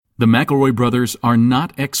The McElroy brothers are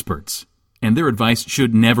not experts, and their advice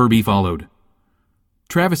should never be followed.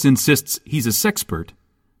 Travis insists he's a sexpert,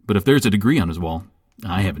 but if there's a degree on his wall,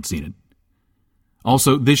 I haven't seen it.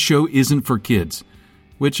 Also, this show isn't for kids,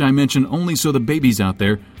 which I mention only so the babies out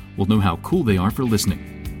there will know how cool they are for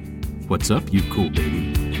listening. What's up, you cool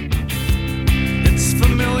baby? It's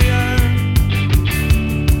familiar,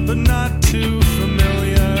 but not too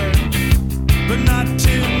familiar, but not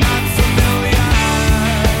too not familiar.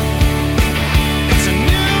 It's a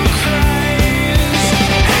new craze.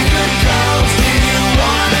 Hey, good girls, do you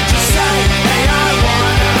wanna just say, hey, I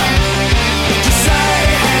wanna? Just say,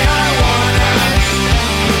 hey, I wanna.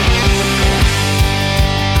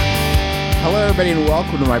 Hello, everybody, and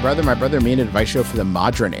welcome to My Brother, Me, and Advice Show for the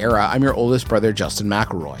Modern Era. I'm your oldest brother, Justin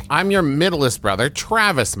McElroy. I'm your middlest brother,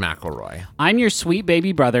 Travis McElroy. I'm your sweet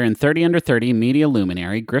baby brother and 30 under 30 media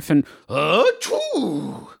luminary, Griffin.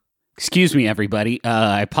 Excuse me, everybody.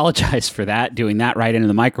 I apologize for that, doing that right into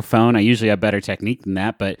the microphone. I usually have better technique than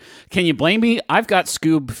that, but can you blame me? I've got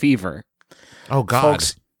Scoob Fever. Oh, God.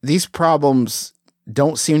 Folks, these problems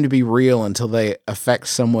don't seem to be real until they affect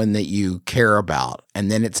someone that you care about, and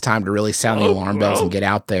then it's time to really sound the alarm bells and get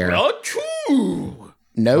out there.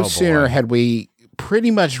 No sooner had we pretty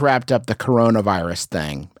much wrapped up the coronavirus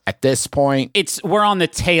thing. At this point, We're on the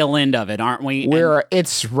tail end of it, aren't we?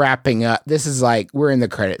 it's wrapping up. This is like we're in the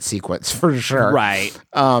credit sequence for sure. Right.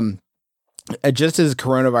 Just as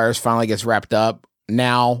coronavirus finally gets wrapped up,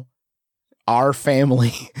 now our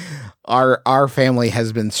family our family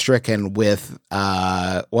has been stricken with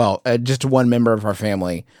just one member of our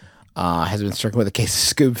family has been stricken with a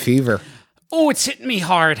case of Scoob Fever. Oh, it's hitting me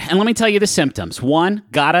hard. And let me tell you the symptoms. One,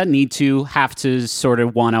 have to sort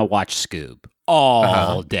of want to watch Scoob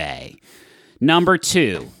all day. Number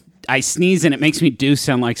two, I sneeze and it makes me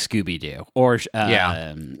sound like Scooby-Doo or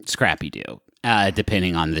Scrappy-Doo,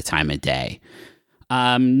 depending on the time of day.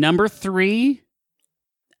 Number three,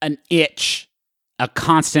 an itch, a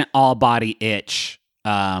constant all-body itch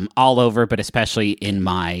all over, but especially in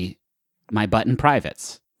my button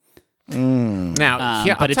privates. Now,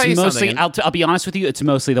 but it's mostly, I'll be honest with you, it's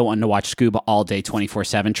mostly the one to watch Scoob all day,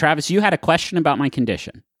 24/7. Travis, you had a question about my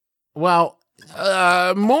condition. Well,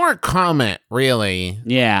 more comment, really.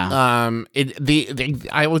 Yeah.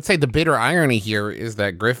 I would say the bitter irony here is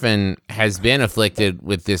that Griffin has been afflicted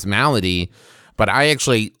with this malady, but I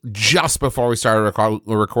actually, just before we started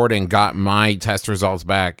recording, got my test results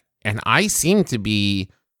back, and I seem to be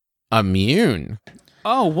immune.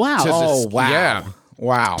 Oh, wow. Wow. Yeah.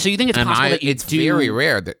 Wow. So you think it's possible that it's very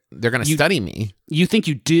rare that they're going to study me. You think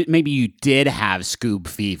maybe you did have Scoob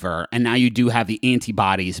Fever, and now you do have the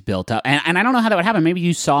antibodies built up. And I don't know how that would happen. Maybe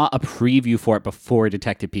you saw a preview for it before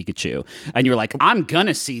Detective Pikachu, and you're like, I'm going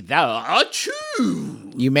to see that.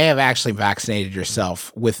 Achoo! You may have actually vaccinated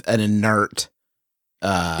yourself with an inert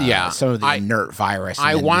some of the inert virus.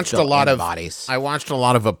 I watched a lot antibodies. I watched a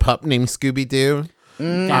lot of a pup named Scooby-Doo.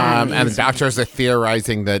 And the doctors are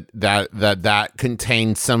theorizing that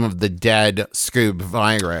contained some of the dead Scoob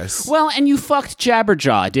virus. Well, and you fucked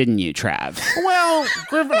Jabberjaw, didn't you, Trav? Well,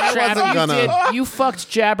 Griffin, I wasn't gonna. You fucked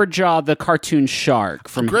Jabberjaw, the cartoon shark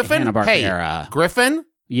from Hanna-Barbera. Hey, Griffin?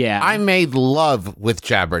 Yeah. I made love with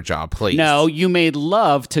Jabberjaw, please. No, you made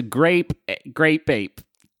love to Grape Ape.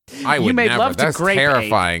 I would You made never. love That's to Grape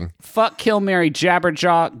terrifying. Ape. Fuck, kill, marry,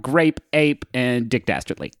 Jabberjaw, Grape Ape, and Dick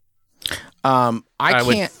Dastardly. I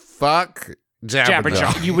would can't. fuck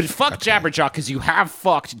Jabberjaw. You would fuck Jabberjaw because you have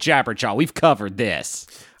fucked Jabberjaw. We've covered this.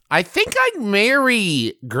 I think I'd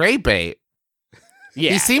marry Grape Ape.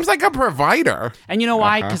 Yeah. He seems like a provider. And you know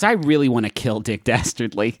why? Because I really want to kill Dick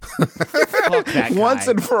Dastardly. Fuck that guy. Once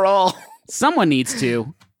and for all. Someone needs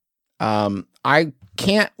to.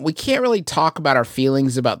 We can't really talk about our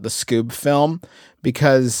feelings about the Scoob film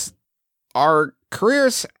because our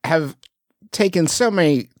careers have taken so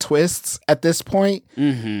many twists at this point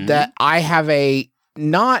that I have a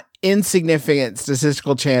not insignificant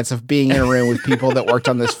statistical chance of being in a room with people that worked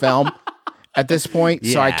on this film at this point.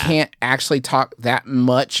 So I can't actually talk that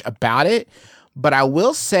much about it. But I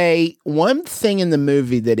will say one thing in the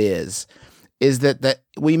movie that is that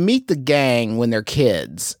we meet the gang when they're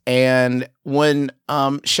kids. And when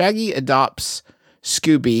Shaggy adopts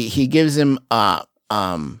Scooby, he gives him a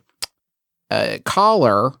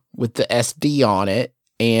collar with the SD on it,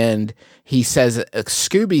 and he says,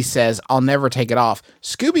 Scooby says, I'll never take it off.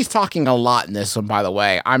 Scooby's talking a lot in this one, by the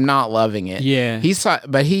way. I'm not loving it. Yeah.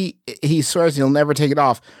 But he swears he'll never take it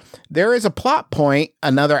off. There is a plot point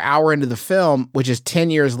another hour into the film, which is 10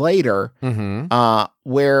 years later,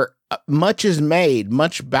 where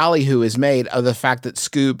much ballyhoo is made of the fact that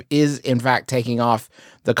Scoob is in fact taking off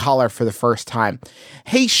the collar for the first time.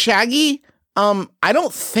 Hey, Shaggy, I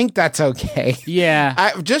don't think that's okay.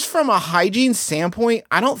 Yeah. Just from a hygiene standpoint,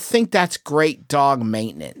 I don't think that's great dog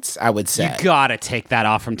maintenance, I would say. You gotta take that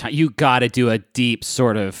off from time. You gotta do a deep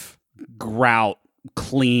sort of grout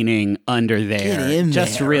cleaning under there. Get in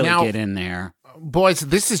just there. really Now- get in there. Boys,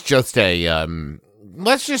 this is just a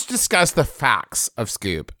let's just discuss the facts of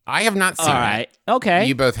Scoob. I have not seen All right. it. Okay.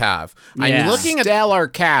 You both have. Yeah. I'm looking at Stellar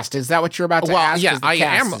cast. Is that what you're about to Well, ask? yeah, 'Cause the I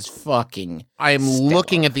cast am. is fucking. I am stellar.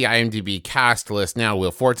 looking at the IMDb cast list now. Will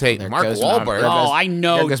Forte, There Mark goes Wahlberg. Oh, I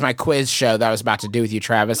know. There goes my quiz show that I was about to do with you,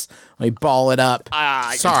 Travis. Let me ball it up.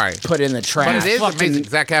 Sorry. Put it in the But trash. it is fucking- amazing.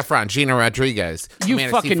 Zac Efron, Gina Rodriguez. You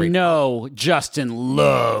Amanda fucking Seyfried. know Justin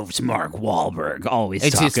loves Mark Wahlberg. Always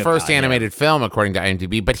It's his talk first about him. animated film, according to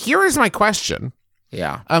IMDb. But here is my question.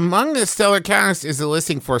 Yeah. Among the stellar cast is a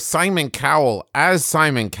listing for Simon Cowell as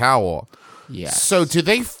Simon Cowell. Yes. So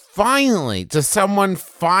does someone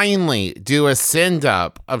finally do a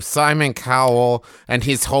send-up of Simon Cowell and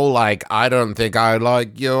his whole, like, I don't think I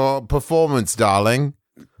like your performance, darling?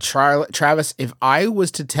 Travis, if I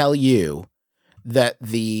was to tell you that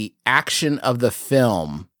the action of the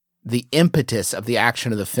film, the impetus of the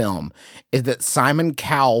action of the film, is that Simon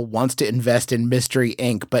Cowell wants to invest in Mystery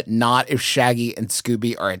Inc., but not if Shaggy and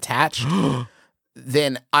Scooby are attached,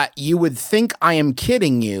 then you would think I am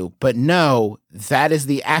kidding you, but no, that is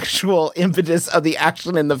the actual impetus of the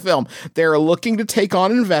action in the film. They're looking to take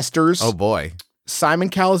on investors. Oh, boy. Simon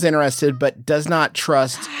Cowell is interested, but does not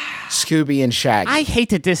trust Scooby and Shaggy. I hate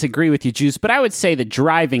to disagree with you, Juice, but I would say the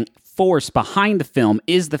driving force behind the film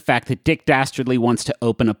is the fact that Dick Dastardly wants to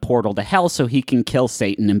open a portal to hell so he can kill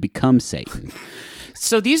Satan and become Satan.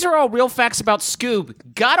 So these are all real facts about Scoob.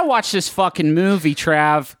 Gotta watch this fucking movie,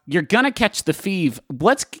 Trav. You're gonna catch the feeve.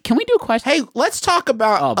 Can we do a question? Hey, let's talk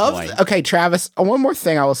about. Oh, boy. Okay, Travis. One more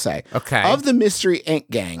thing I will say. Okay. Of the Mystery Inc.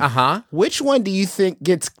 gang, Uh-huh. which one do you think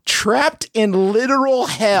gets trapped in literal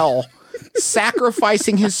hell,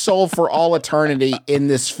 sacrificing his soul for all eternity in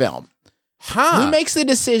this film? Huh. Who makes the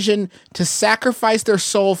decision to sacrifice their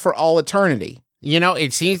soul for all eternity? You know,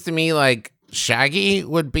 it seems to me like Shaggy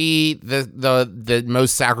would be the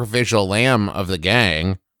most sacrificial lamb of the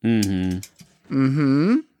gang.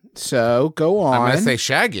 So go on. I'm going to say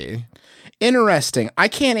Shaggy. Interesting. I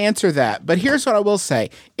can't answer that, but here's what I will say.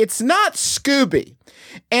 It's not Scooby.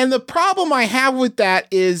 And the problem I have with that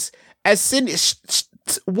is, as Sydney,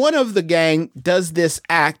 one of the gang does this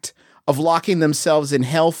act of locking themselves in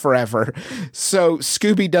hell forever, so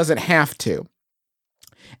Scooby doesn't have to.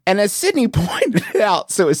 And as Sydney pointed out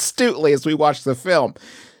so astutely as we watched the film,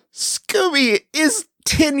 Scooby is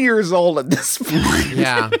 10 years old at this point.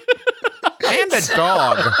 Yeah. And a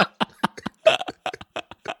dog.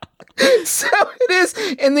 So it is,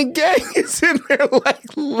 and the gang is in their like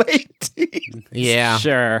late teens. Yeah.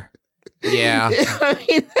 Sure. Yeah. I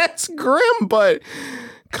mean, that's grim, but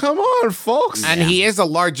come on, folks. And he is a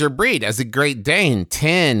larger breed. As a Great Dane,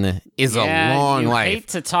 10 is a long you life. hate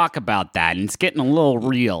to talk about that, and it's getting a little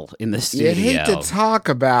real in the studio. You'd hate to talk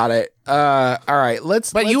about it. All right,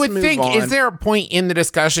 let's. But you would move think, on. is there a point in the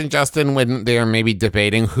discussion, Justin, when they're maybe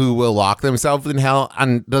debating who will lock themselves in hell?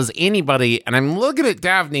 And does anybody, and I'm looking at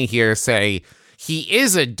Daphne here, say, he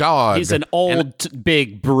is a dog. He's an old,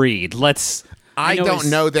 big breed. I don't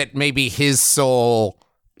know that maybe his soul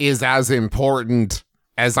is as important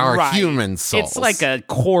as our Right. human souls. It's like a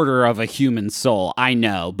quarter of a human soul. I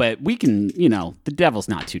know, but we can, the devil's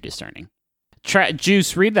not too discerning.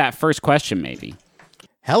 Juice, read that first question, maybe.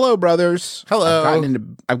 Hello, brothers. Hello.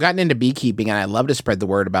 I've gotten into beekeeping, and I love to spread the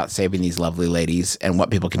word about saving these lovely ladies and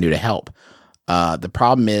what people can do to help. The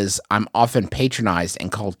problem is I'm often patronized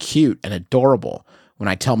and called cute and adorable when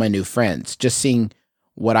I tell my new friends, just seeing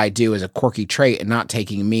what I do as a quirky trait and not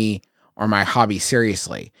taking me or my hobby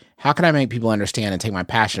seriously. How can I make people understand and take my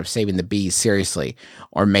passion of saving the bees seriously,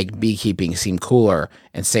 or make beekeeping seem cooler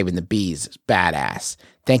and saving the bees badass?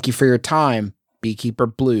 Thank you for your time, Beekeeper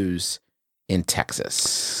Blues in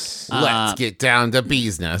Texas. Let's get down to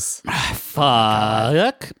business.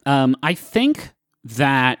 Fuck. I think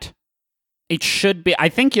that it should be. I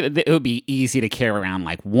think it would be easy to carry around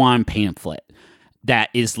like one pamphlet that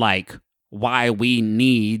is like why we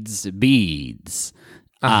needs beads.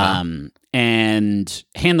 And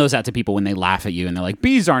hand those out to people when they laugh at you and they're like,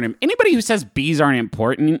 bees aren't. Anybody who says bees aren't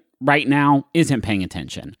important right now isn't paying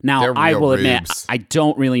attention. Now, They're I real will admit, rubes. I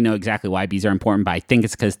don't really know exactly why bees are important, but I think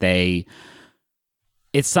it's because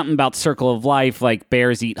it's something about circle of life, like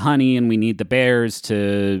bears eat honey and we need the bears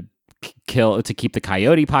to keep the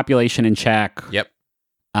coyote population in check. Yep.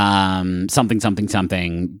 something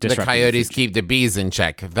The disrupting coyotes future. keep the bees in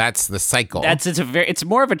check. That's the cycle. It's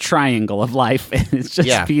more of a triangle of life. It's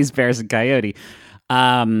just bees, bears, and coyote.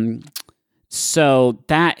 So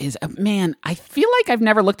that is, man, I feel like I've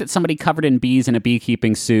never looked at somebody covered in bees in a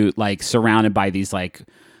beekeeping suit, like surrounded by these like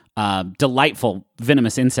delightful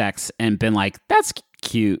venomous insects and been like, that's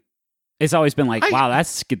cute. It's always been like, wow,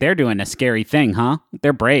 they're doing a scary thing, huh?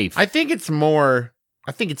 They're brave. I think it's more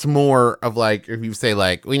of like, if you say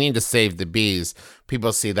like, we need to save the bees,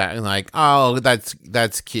 people see that and like, oh,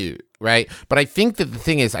 that's cute, right? But I think that the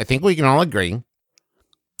thing is, I think we can all agree,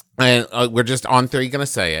 and we're just on three going to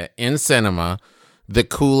say it, in cinema, the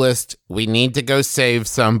coolest, we need to go save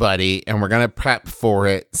somebody, and we're going to prep for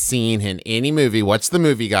it, scene in any movie. What's the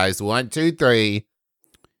movie, guys? 1, 2, 3.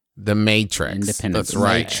 The Matrix. Independence That's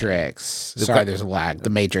right. Matrix. Sorry, there's a lag.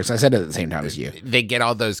 The Matrix. I said it at the same time as you. They get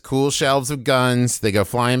all those cool shelves of guns. They go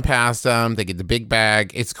flying past them. They get the big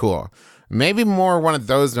bag. It's cool. Maybe more one of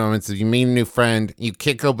those moments if you meet a new friend, you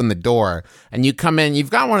kick open the door, and you come in.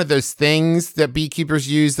 You've got one of those things that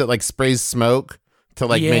beekeepers use that like sprays smoke to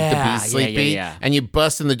like make the bee sleepy. Yeah. And you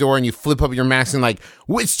bust in the door and you flip up your mask and like,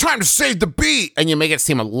 well, it's time to save the bee. And you make it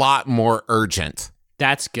seem a lot more urgent.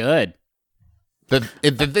 That's good. That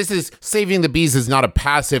this is saving the bees is not a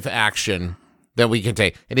passive action that we can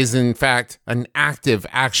take. It is, in fact, an active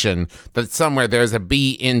action that somewhere there's a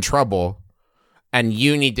bee in trouble and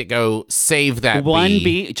you need to go save that One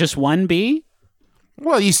bee? Just one bee?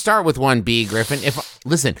 Well, you start with one bee, Griffin.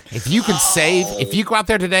 If you go out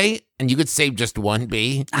there today and you could save just one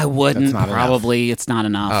bee. I wouldn't. That's not Probably it's not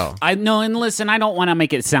enough. Oh. I know, and listen, I don't want to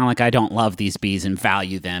make it sound like I don't love these bees and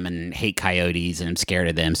value them and hate coyotes and I'm scared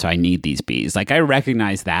of them, so I need these bees. Like, I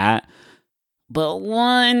recognize that. But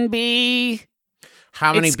one bee.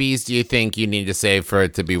 How many bees do you think you need to save for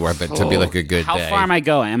it to be worth it, to be like a good How day? far am I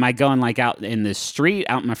going? Am I going like out in the street,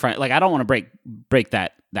 out in my front? Like, I don't want to break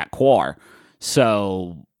that quar.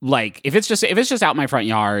 So, like, if it's just out my front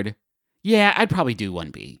yard, yeah, I'd probably do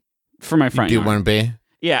one bee for my front yard. Do one bee?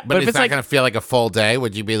 Yeah, But if it's it's not like going to feel like a full day.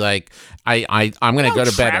 Would you be like, I'm going to go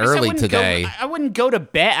to bed Travis, I early wouldn't today? I wouldn't go to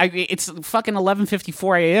bed. It's fucking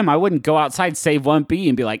 11:54 a.m. I wouldn't go outside, save one bee,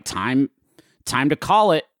 and be like, time to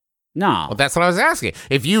call it. No. Well, that's what I was asking.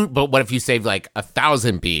 But what if you saved like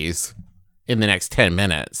 1,000 bees in the next 10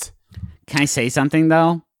 minutes? Can I say something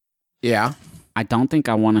though? Yeah. I don't think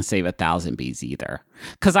I want to save 1,000 bees either,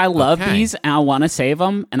 because I love bees and I want to save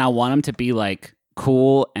them and I want them to be like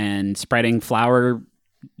cool and spreading flower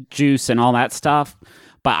juice and all that stuff.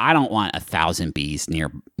 But I don't want 1,000 bees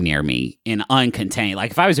near me in uncontained.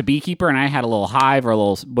 Like, if I was a beekeeper and I had a little hive or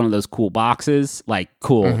one of those cool boxes, like,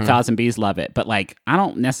 cool, 1,000 bees, love it. But like, I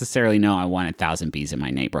don't necessarily know I want 1,000 bees in my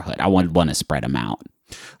neighborhood. I would want to spread them out.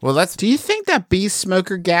 Well, Do you think that bee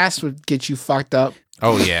smoker gas would get you fucked up?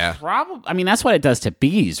 Oh, yeah. Probably. I mean, that's what it does to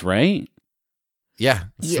bees, right? Yeah.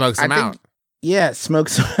 Smokes them out. Yeah, it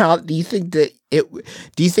smokes them out. Do you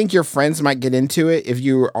think your friends might get into it if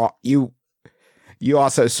you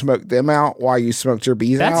also smoked them out while you smoked your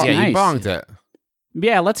bees That's out? Yeah, you nice. bonged it.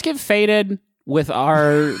 Yeah, let's get faded with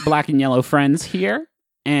our black and yellow friends here.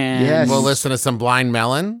 And Yes. We'll listen to some Blind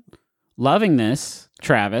Melon. loving this,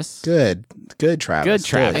 Travis. Good, Travis. Good,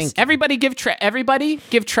 Travis. Thank you. Everybody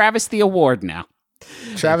give Travis the award now.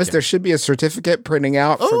 Travis, there should be a certificate printing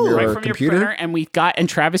out from your Right from computer. your printer, and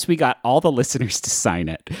Travis, we got all the listeners to sign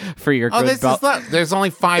it for your Oh, good there's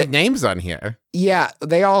only 5 names on here. Yeah,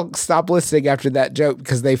 they all stopped listening after that joke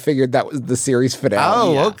because they figured that was the series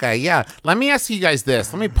finale. Oh, okay, yeah. Let me ask you guys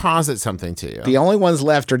this. Let me posit something to you. The only ones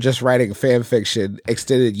left are just writing fan fiction,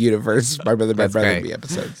 extended universe, My Brother, My That's Brother, great. Me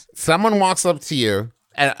episodes. Someone walks up to you,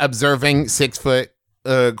 observing 6-foot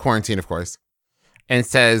quarantine, of course, and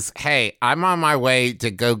says, "Hey, I'm on my way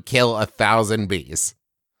to go kill 1,000 bees.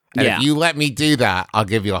 And Yeah. if you let me do that, I'll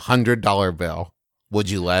give you $100 bill." Would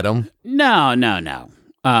you let him? No.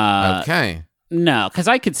 Okay. No, because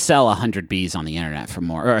I could sell 100 bees on the internet for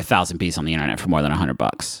more, or 1,000 bees on the internet for more than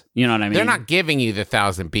 $100. You know what I mean? They're not giving you the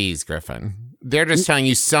 1,000 bees, Griffin. They're just telling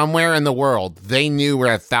you somewhere in the world they knew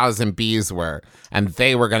where 1,000 bees were, and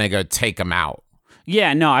they were going to go take them out.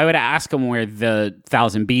 Yeah, no, I would ask them where the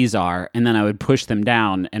 1,000 bees are, and then I would push them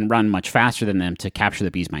down and run much faster than them to capture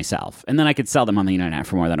the bees myself. And then I could sell them on the internet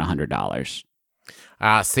for more than $100.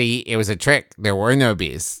 See, it was a trick. There were no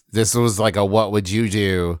bees. This was like a what would you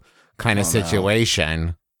do kind of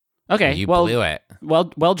situation. Okay, You well, blew it.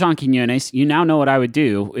 Well, John Quinones, you now know what I would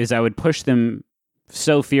do is I would push them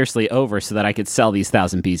so fiercely over so that I could sell these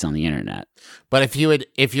 1,000 bees on the internet. But if you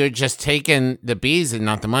had just taken the bees and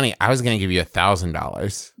not the money, I was going to give you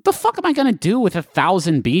 $1,000. The fuck am I gonna do with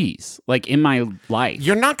 1,000 bees like in my life?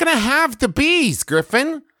 You're not going to have the bees,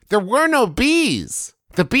 Griffin. There were no bees.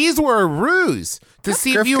 The bees were a ruse to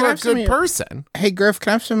see Griff, if you can I were a have some of good your- person. Hey, Griff, can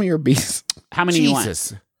I have some of your bees? How many you want?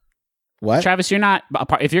 Jesus. What? Travis, you're not a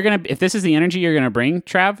part. If this is the energy you're gonna bring,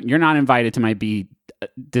 Trav, you're not invited to my bee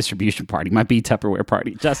distribution party, my bee Tupperware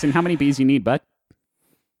party. Justin, how many bees you need, bud?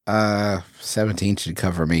 17 should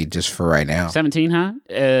cover me just for right now. 17, huh?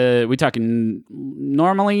 We talking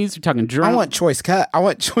normalies? We talking drones? I want choice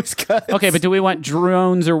cuts. Okay, but do we want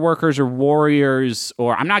drones or workers or warriors?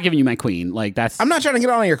 Or I'm not giving you my queen. Like that's. I'm not trying to get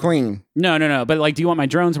on your queen. No. But like, do you want my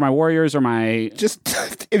drones or my warriors or my? Just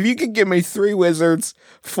if you could give me 3 wizards,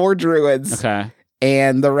 4 druids, Okay.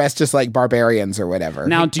 and the rest just like barbarians or whatever.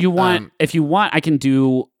 Now, do you want? If you want, I can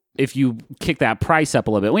do. If you kick that price up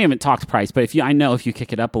a little bit, we haven't talked price, but if you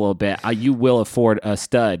kick it up a little bit, you will afford a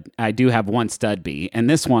stud. I do have 1 stud bee, and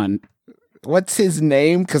this one, what's his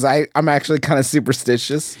name? Because I'm actually kind of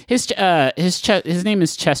superstitious. his name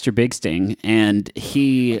is Chester Big Sting, and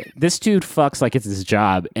this dude fucks like it's his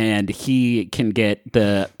job, and he can get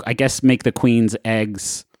make the queen's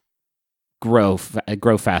eggs grow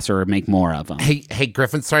faster or make more of them. Hey,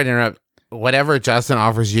 Griffin, sorry to interrupt. Whatever Justin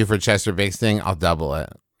offers you for Chester Big Sting, I'll double it.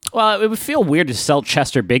 Well, it would feel weird to sell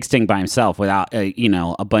Chester Big Sting by himself without,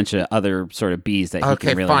 a bunch of other sort of bees that he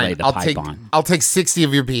can really lay the pipe on. I'll take 60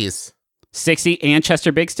 of your bees. 60 and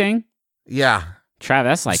Chester Big Sting? Yeah. Trav,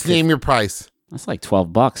 that's like Just name your price. that's like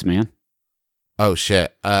 $12, man. Oh,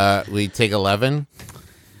 shit. We take 11?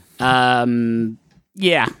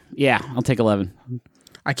 Yeah, I'll take 11.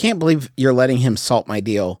 I can't believe you're letting him salt my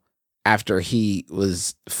deal after he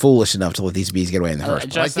was foolish enough to let these bees get away in the first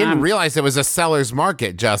place. I Justin, didn't realize it was a seller's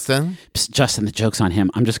market, Justin. Psst, Justin, the joke's on him.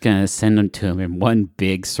 I'm just going to send them to him in one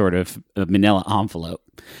big sort of manila envelope.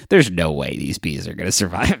 There's no way these bees are going to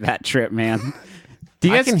survive that trip, man. Do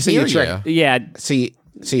you I guys can hear you. Yeah, So you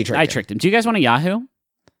tricked I him. tricked him. Do you guys want a Yahoo?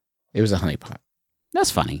 It was a honeypot. That's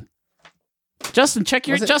funny. Justin, check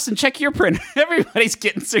your printer. Everybody's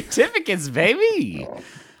getting certificates, baby.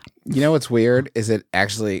 You know what's weird is it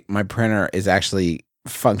actually my printer is actually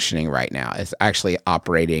functioning right now. It's actually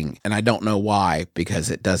operating, and I don't know why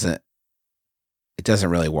because it doesn't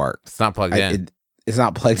really work. It's not plugged in. It's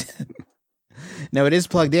not plugged in. No, it is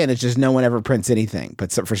plugged in. It's just no one ever prints anything.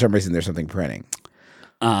 But for some reason, there's something printing.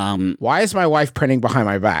 Why is my wife printing behind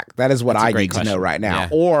my back? That is what That's a I great need to question. know right now. Yeah.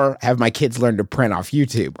 Or have my kids learn to print off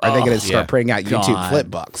YouTube? Are they going to start yeah. printing out YouTube God. flip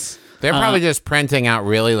books? They're probably just printing out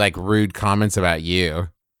really like rude comments about you.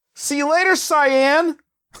 See you later, Cyan.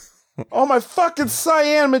 Oh, my fucking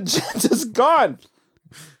cyan magenta's gone.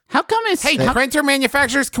 How come it's... Hey, printer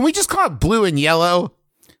manufacturers, can we just call it blue and yellow?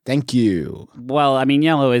 Thank you. Well, I mean,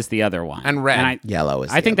 yellow is the other one. And red. Yellow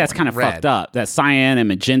is I think the that's other kind of Red. fucked up. That cyan and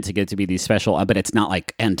magenta get to be these special, but it's not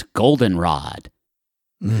like, and goldenrod.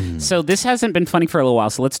 So this hasn't been funny for a little while,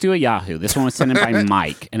 so let's do a Yahoo. This one was sent in by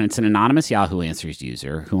Mike, and it's an anonymous Yahoo Answers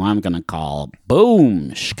user, who I'm going to call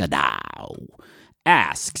Boom Shkadow.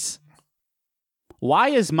 Asks, why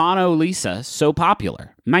is Mona Lisa so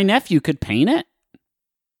popular? My nephew could paint it.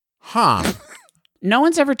 Huh. No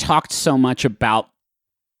one's ever talked so much about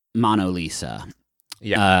Mona Lisa.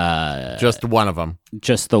 Yeah. Just one of them.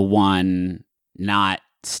 Just the one, not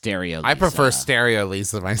stereo Lisa. I prefer stereo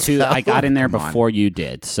Lisa myself. I got in there Come on. before you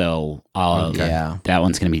did, so Yeah. that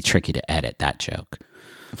one's going to be tricky to edit, that joke.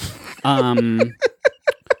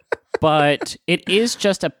 But it is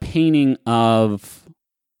just a painting of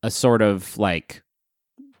a sort of like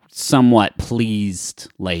somewhat pleased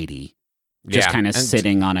lady. Just Yeah, kind of and-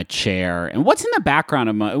 sitting on a chair. And what's in the background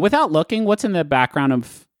of without looking, what's in the background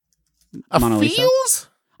of A Mona Lisa? fields?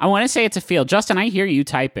 I want to say it's a field. Justin, I hear you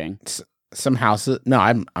typing. Some houses. No,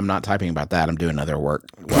 I'm not typing about that. I'm doing other work.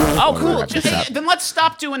 Oh, While we cool. wrap this up. Then let's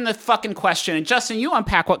stop doing the fucking question. And Justin, you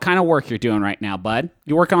unpack what kind of work you're doing right now, bud.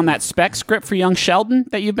 You working on that spec script for young Sheldon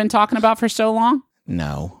that you've been talking about for so long?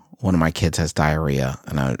 No, one of my kids has diarrhea,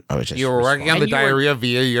 and I was just. You were working on the And you were- diarrhea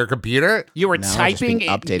via your computer? You were No, just typing. being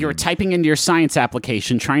updated. You were typing into your science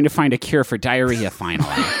application, trying to find a cure for diarrhea. Finally,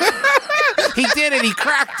 He did it. He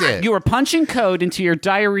cracked it. you were punching code into your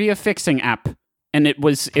diarrhea fixing app, and it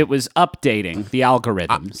was updating the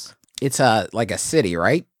algorithms. It's like a city,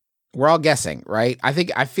 right? We're all guessing, right?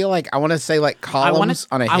 I feel like I want to say like columns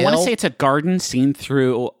on a hill. I want to say it's a garden seen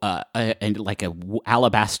through like a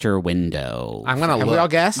alabaster window. I'm going to Have look. we all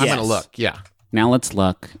guessed? I'm Yes. going to look. Yeah. Now let's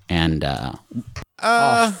look and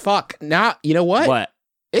Oh fuck! Now you know what? what?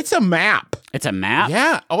 It's a map. It's a map.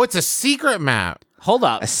 Yeah. Oh, it's a secret map. Hold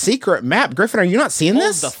up. A secret map. Griffin, are you not seeing Hold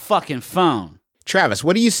this? the fucking phone. Travis,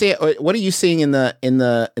 what do you see? What are you seeing in the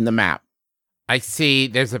map? I see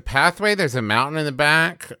there's a pathway, there's a mountain in the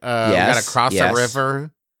back. We Yes, gotta cross yes. a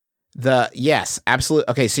river. Yes, absolutely.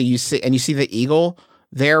 Okay, so you see the eagle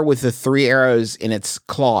there with the 3 arrows in its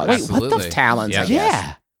claws. Wait, what the Absolutely. talons? Yeah. I guess.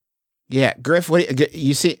 Yeah. Yeah, Griff. What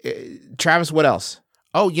you see? Travis, what else?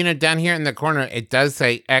 Oh, down here in the corner, it does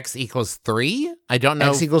say X equals 3. I don't know.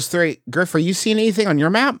 X equals 3. Griff, are you seeing anything on your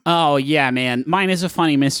map? Oh, yeah, man. Mine is a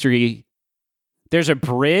funny mystery. There's a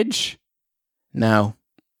bridge. No.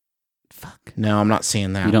 Fuck. No, I'm not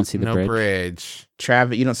seeing that. You don't see the no bridge. bridge.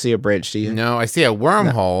 Travis, you don't see a bridge, do you? No, I see a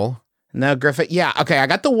wormhole. No, Griffin. Yeah, okay. I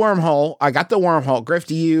got the wormhole. Griff,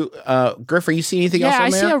 Griff, are you seeing anything else Yeah, on I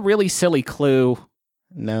there? see a really silly clue.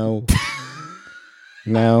 No.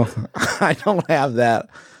 No, I don't have that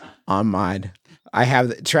on mine. I have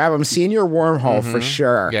Trav. I'm seeing your wormhole for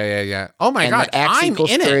sure. Yeah. Oh my And god, the X I'm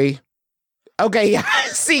equals in 3. it. Okay, yeah, I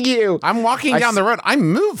see you. I'm walking down the road. I'm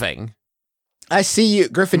moving. I see you,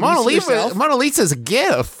 Griffin. Do you see yourself? Mona Lisa's a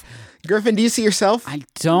gif. Griffin, do you see yourself? I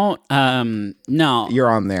don't, no. You're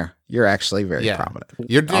on there. You're actually very prominent.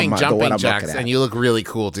 You're doing the one jumping I'm jacks, looking at. and you look really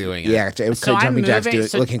cool doing it. Yeah, jumping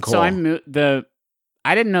jacks looking cool. So I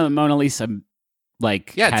didn't know that Mona Lisa,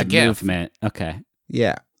 it's a had GIF. movement. Okay.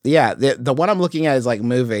 Yeah. The one I'm looking at is like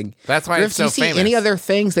moving. That's why Griff, it's do so you see famous. any other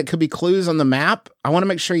things that could be clues on the map? I want to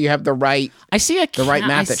make sure you have the right. I see a right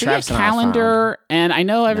map I that see Travis a and I calendar, and I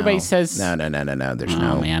know everybody No. says No. There's Oh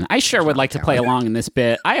no. man, I sure would like to play along in this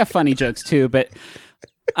bit. I have funny jokes too, but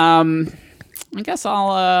I guess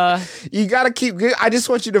I'll You got to keep. I just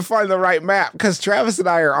want you to find the right map because Travis and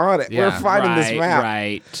I are on it. Yeah. We're finding this map.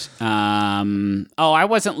 Right. I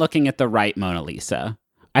wasn't looking at the right Mona Lisa.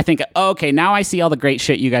 I think okay, now I see all the great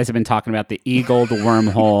shit you guys have been talking about, the eagle, the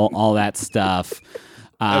wormhole, all that stuff.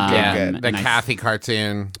 Okay, good. The and Kathy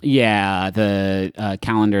cartoon. Yeah, the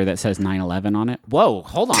calendar that says 9/11 on it. Whoa,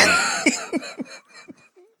 hold on. I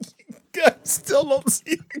still don't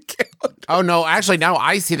see the calendar. Oh, no. Actually, now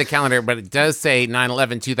I see the calendar, but it does say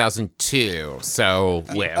 9/11/2002. So,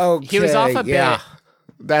 Okay, He was off a yeah. bit.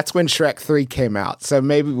 That's when Shrek 3 came out. So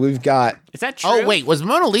maybe we've got. Is that true? Oh, wait. Was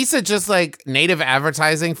Mona Lisa just like native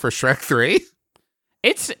advertising for Shrek 3?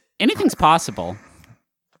 It's anything's possible.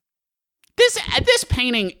 This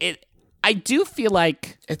painting, I do feel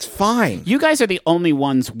like It's fine. you guys are the only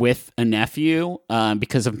ones with a nephew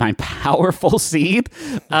because of my powerful seed.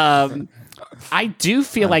 I do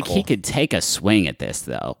feel like he could take a swing at this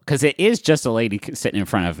though, because it is just a lady sitting in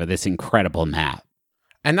front of her, this incredible map.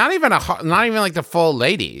 And not even like the full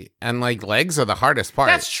lady. And like legs are the hardest part.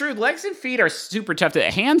 That's true. Legs and feet are super tough.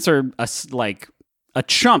 The hands are like a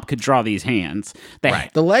chump could draw these hands.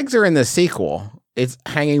 Right. The legs are in the sequel. It's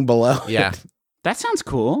hanging below. Yeah. That sounds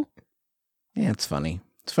cool. Yeah, it's funny.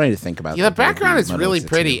 It's funny to think about. Yeah, the background is Mona really Lisa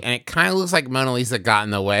pretty, too. and it kind of looks like Mona Lisa got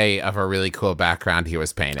in the way of a really cool background he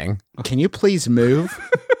was painting. Can you please move?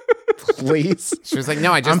 Please. She was like,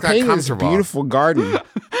 "No, I just I'm got painting this comfortable." beautiful garden.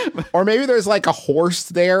 Or maybe there's like a horse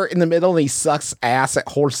there in the middle and he sucks ass at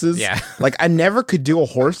horses. Yeah. Like I never could do a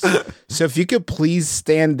horse. So if you could please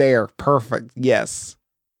stand there. Perfect. Yes.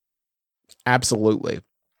 Absolutely.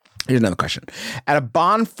 Here's another question. At a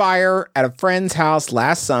bonfire at a friend's house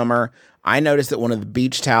last summer, I noticed that one of the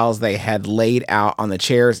beach towels they had laid out on the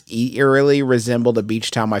chairs eerily resembled a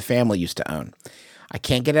beach towel my family used to own. I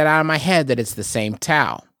can't get it out of my head that it's the same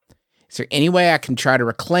towel. Is there any way I can try to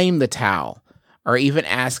reclaim the towel or even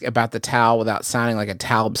ask about the towel without sounding like a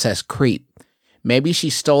towel-obsessed creep? Maybe she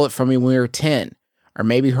stole it from me when we were 10, or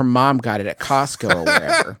maybe her mom got it at Costco or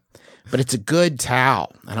wherever. But it's a good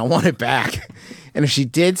towel, and I want it back. And if she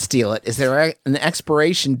did steal it, is there an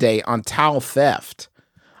expiration date on towel theft?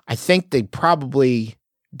 I think they probably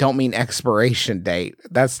don't mean expiration date.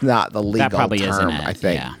 That's not the legal That probably term, isn't it. I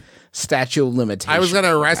think. Yeah. Statute of limitations. I was going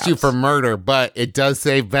to arrest you perhaps. for murder, but it does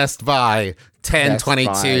say Best Buy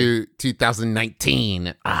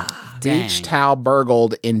 10/22/2019. Beach towel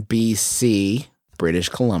burgled in BC, British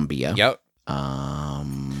Columbia. Yep.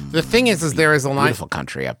 The thing is there is a line, Beautiful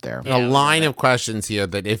country up there. a line of questions here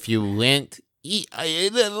that if you went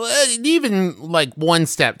even like one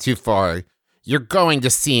step too far, you're going to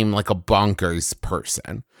seem like a bonkers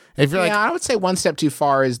person. If you're Yeah, I would say one step too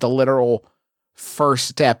far is the literal first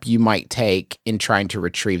step you might take in trying to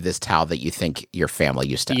retrieve this towel that you think your family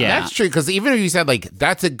used to own. Yeah. That's true, because even if you said, like,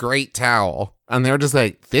 that's a great towel, and they're just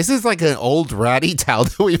like, this is like an old ratty towel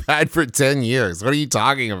that we've had for 10 years. What are you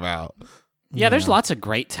talking about? Yeah, there's lots of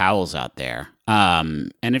great towels out there.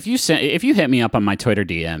 And if you hit me up on my Twitter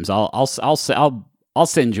DMs, I'll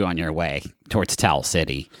send you on your way towards Towel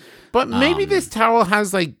City. But maybe this towel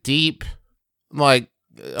has, like, deep, like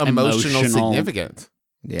emotional Emotional. significance.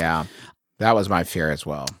 Yeah, that was my fear as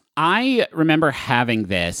well. I remember having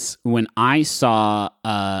this when I saw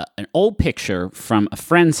an old picture from a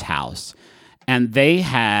friend's house, and they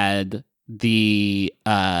had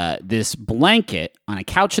this blanket on a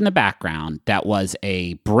couch in the background that was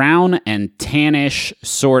a brown and tannish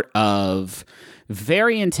sort of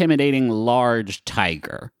very intimidating large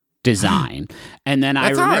tiger design. And then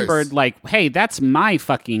That's I remembered ours. like, hey, that's my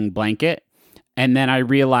fucking blanket. And then I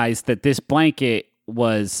realized that this blanket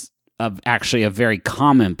was actually a very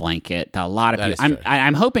common blanket that a lot of That people. is true.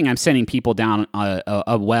 I'm hoping I'm sending people down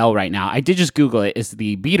a well right now. I did just Google it. It's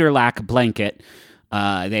the Beaterlack blanket.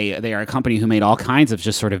 They are a company who made all kinds of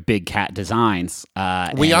just sort of big cat designs. We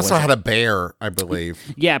and also was- had a bear, I believe.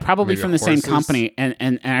 yeah, probably maybe from the same horses. company.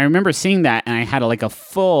 And I remember seeing that, and I had a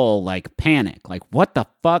full panic. Like, what the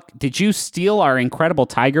fuck? Did you steal our incredible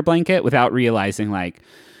tiger blanket without realizing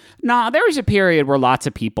nah, there was a period where lots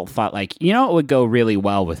of people thought it would go really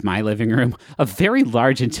well with my living room? A very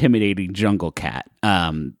large, intimidating jungle cat.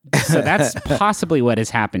 So that's possibly what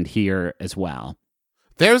has happened here as well.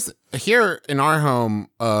 There's here in our home,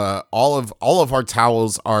 all of our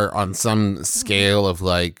towels are on some scale of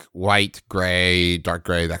like white, gray, dark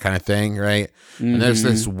gray, that kind of thing, right? And there's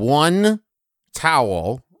this one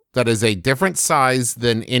towel that is a different size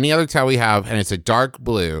than any other towel we have, and it's a dark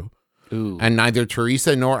blue. Ooh. And neither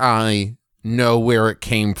Teresa nor I know where it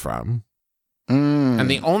came from. And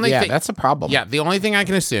the only thing, that's a problem. the only thing I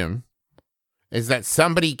can assume is that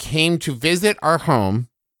somebody came to visit our home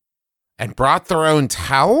and brought their own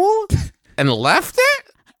towel and left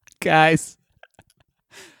it. Guys,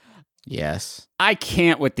 Yes. I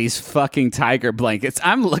can't with these fucking tiger blankets.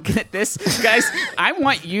 I'm looking at this. Guys, I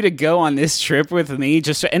want you to go on this trip with me.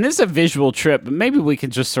 And this is a visual trip, but maybe we can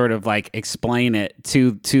just sort of explain it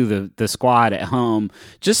to the squad at home.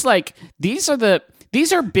 Just these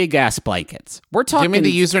are big ass blankets. We're talking. Give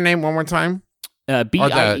me the username one more time. Or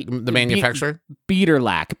B-I-E the manufacturer.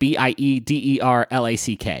 Beaterlack,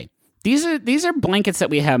 Biederlack. These are blankets that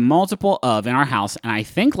we have multiple of in our house, and I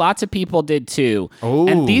think lots of people did too. Ooh.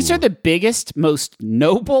 And these are the biggest, most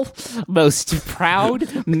noble, most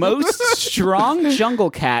proud, most strong jungle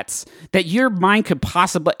cats that your mind could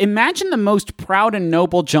possibly imagine. The most proud and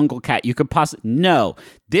noble jungle cat you could possibly know.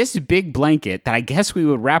 This big blanket that I guess we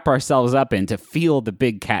would wrap ourselves up in to feel the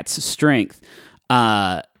big cat's strength.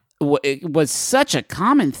 It was such a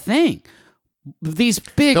common thing. These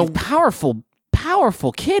big, powerful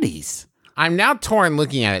kitties. I'm now torn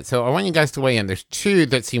looking at it, so I want you guys to weigh in. There's two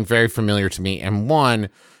that seem very familiar to me, and one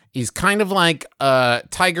is kind of like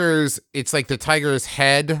tiger's. It's like the tiger's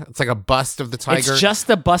head. It's like a bust of the tiger. It's just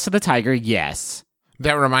the bust of the tiger, yes.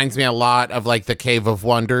 That reminds me a lot of like the Cave of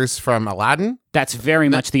Wonders from Aladdin. That's very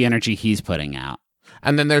much the energy he's putting out.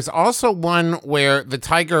 And then there's also one where the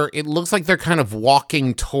tiger, it looks like they're kind of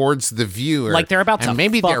walking towards the viewer. Like they're about to and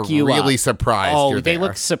maybe fuck they're you really up. surprised Oh, you're they there.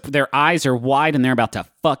 look, their eyes are wide and they're about to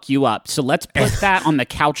fuck you up. So let's put that on the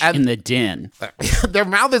couch in the den. Their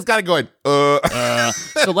mouth is kind of going,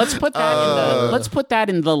 So let's put that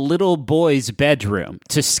in the little boy's bedroom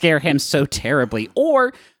to scare him so terribly.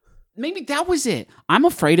 Or maybe that was it. I'm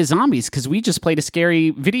afraid of zombies because we just played a scary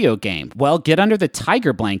video game. Well, get under the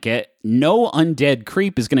tiger blanket. No undead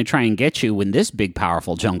creep is going to try and get you when this big,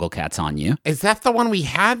 powerful jungle cat's on you. Is that the one we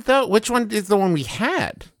had though? Which one is the one we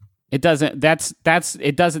had? It doesn't.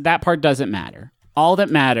 That part doesn't matter. All that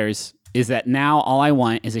matters is that now all I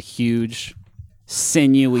want is a huge,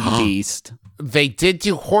 sinewy beast. They did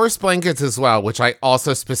do horse blankets as well, which I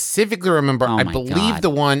also specifically remember. Oh I my believe God. the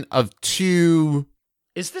one of two.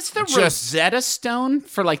 Is this the Just- Rosetta Stone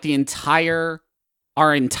for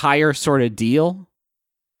our entire sort of deal?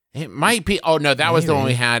 It might be. Oh no, that was the one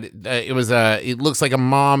we had. It was it looks like a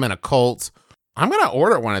mom and a colt. I'm gonna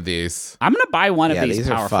order one of these. I'm gonna buy one of Yeah, these these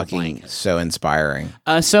are powerful fucking blankets. so inspiring.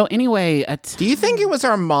 So anyway, Do you think it was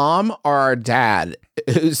our mom or our dad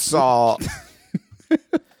who saw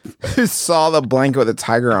the blanket with a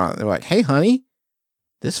tiger on it? They're like, "Hey, honey,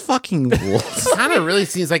 this fucking wolf." Kind of really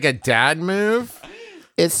seems like a dad move.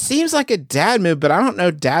 It seems like a dad move, but I don't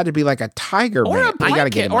know dad to be like a tiger or man. a blanket, I gotta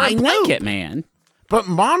get him. or a on. blanket man. But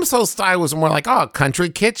mom's whole style was more like, oh, country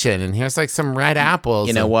kitchen, and here's like some red apples.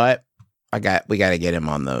 You know and- what? We gotta get him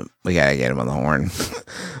on the horn.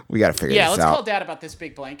 We gotta figure Yeah, this let's out. call Dad about this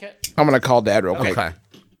big blanket. I'm gonna call dad real quick. Okay.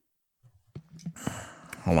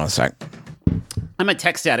 Hold on a sec. I'm gonna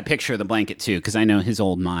text Dad a picture of the blanket too, because I know his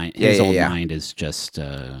old mind. Yeah, His yeah, old yeah. mind is just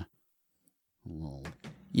a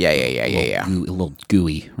Yeah. little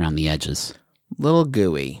gooey around the edges. Little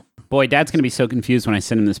gooey. Boy, Dad's gonna be so confused when I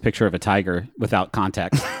send him this picture of a tiger without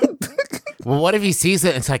context. Well, what if he sees it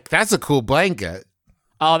and it's like, that's a cool blanket?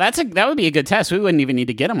 Oh, that would be a good test. We wouldn't even need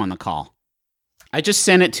to get him on the call. I just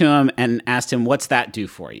sent it to him and asked him, "What's that do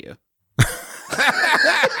for you?"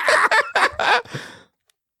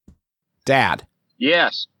 Dad,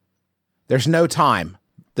 Yes. there's no time.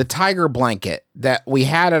 The tiger blanket that we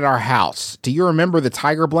had at our house. Do you remember the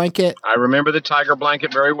tiger blanket? I remember the tiger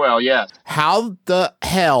blanket very well, yes. How the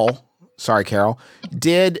hell, sorry, Carol,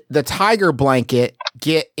 did the tiger blanket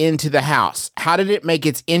get into the house? How did it make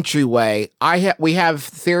its entryway? We have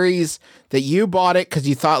theories that you bought it because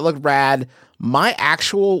you thought it looked rad. My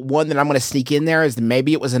actual one that I'm going to sneak in there is that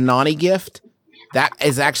maybe it was a Nani gift. That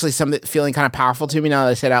is actually something feeling kind of powerful to me now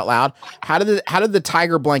that I said it out loud. How did the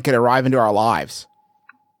tiger blanket arrive into our lives?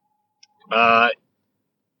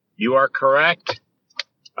 You are correct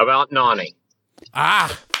about Nani.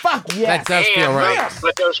 Ah, Fuck yeah! that does feel right.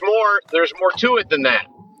 But there's more to it than that.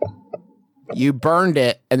 You burned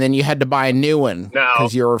it, and then you had to buy a new one No.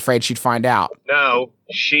 because you were afraid she'd find out. No,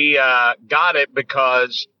 she got it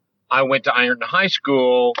because I went to Ironton High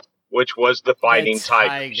School, which was the Fighting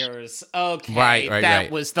Tigers. Okay. Right.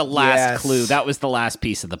 That was the last Yes. clue. That was the last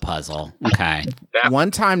piece of the puzzle. Okay.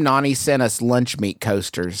 One time, Nani sent us lunch meat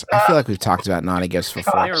coasters. I feel like we've talked about Nani gifts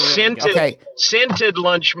before. They were really Scented, good. Okay. scented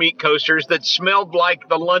lunch meat coasters that smelled like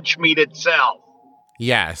the lunch meat itself.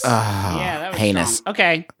 Yes. Yeah, that was heinous. strong.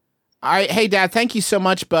 Okay. All right, hey Dad, thank you so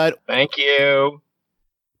much, bud. Thank you.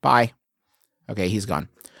 Bye. Okay, he's gone.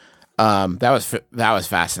 That was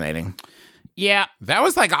fascinating. Yeah. That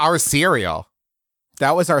was like our cereal.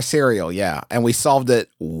 That was our cereal, yeah, and we solved it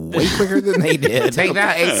way quicker than they did. Take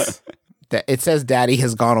that. It says Daddy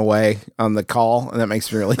has gone away on the call, and that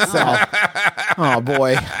makes me really sad. Oh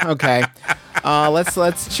boy. Okay,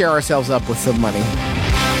 let's cheer ourselves up with some money.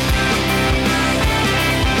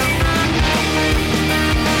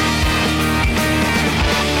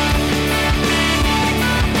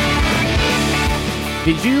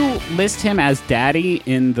 Did you list him as Daddy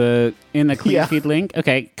in the clean Yeah. feed link?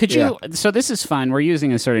 Okay. Could you? So this is fun. We're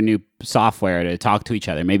using a sort of new software to talk to each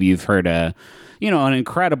other. Maybe you've heard an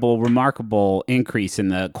incredible, remarkable increase in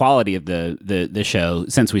the quality of the show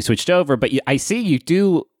since we switched over. But I see you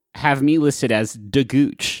do have me listed as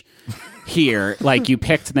Dagooch here. Like you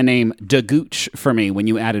picked the name Dagooch for me when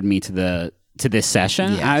you added me to this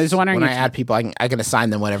session. Yes. I was wondering when if I add people, I can assign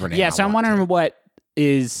them whatever name. Yeah, so I'm wondering what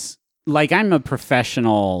is. Like, I'm a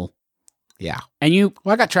professional. Yeah. And you.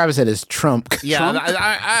 Well, I got Travis at his Trump. Yeah, Trump?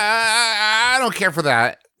 I don't care for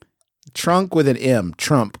that. Trunk with an M.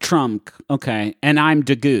 Trump. Trump. Okay. And I'm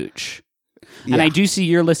Dagooch. Yeah. And I do see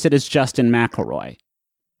you're listed as Justin McElroy.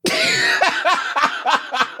 I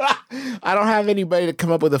don't have anybody to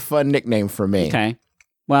come up with a fun nickname for me. Okay.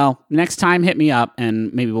 Well, next time hit me up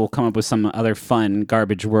and maybe we'll come up with some other fun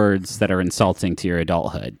garbage words that are insulting to your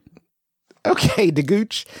adulthood. Okay,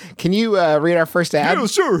 Dagooch, can you read our first ad?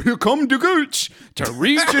 sure. Here come Dagooch to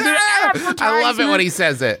read you the advertisement. I love it when he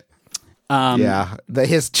says it. Yeah,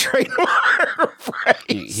 his trademark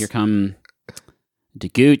phrase. Here come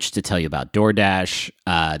Dagooch to tell you about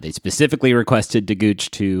DoorDash. They specifically requested Dagooch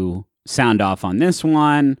to sound off on this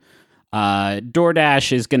one.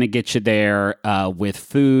 DoorDash is going to get you there with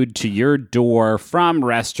food to your door from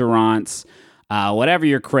restaurants. Whatever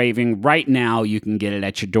you're craving, right now you can get it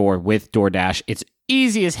at your door with DoorDash. It's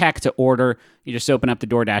easy as heck to order. You just open up the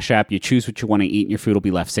DoorDash app, you choose what you want to eat, and your food will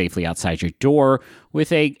be left safely outside your door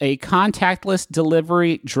with a contactless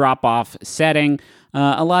delivery drop-off setting.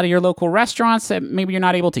 A lot of your local restaurants that maybe you're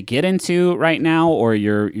not able to get into right now, or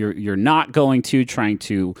you're not going to, trying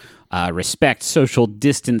to respect social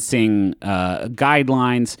distancing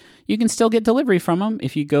guidelines, you can still get delivery from them.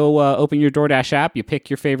 If you go open your DoorDash app, you pick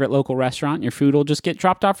your favorite local restaurant, your food will just get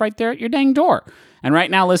dropped off right there at your dang door. And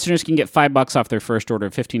right now, listeners can get $5 off their first order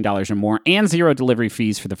of $15 or more and 0 delivery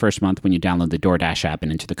fees for the first month when you download the DoorDash app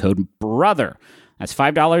and enter the code BROTHER. That's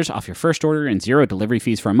 $5 off your first order and 0 delivery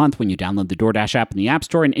fees for a month when you download the DoorDash app in the App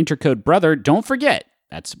Store and enter code BROTHER. Don't forget,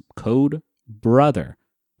 that's code BROTHER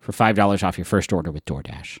for $5 off your first order with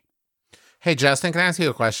DoorDash. Hey, Justin, can I ask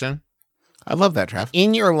you a question? I love that, Trav.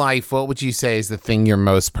 In your life, what would you say is the thing you're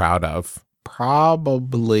most proud of?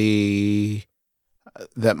 Probably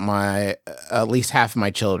that at least half of my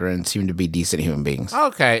children seem to be decent human beings.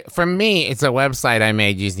 Okay. For me, it's a website I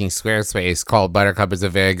made using Squarespace called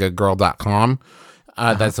buttercupisaverygoodgirl.com.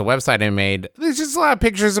 That's a website I made. There's just a lot of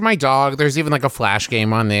pictures of my dog. There's even like a flash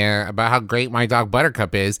game on there about how great my dog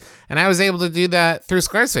Buttercup is. And I was able to do that through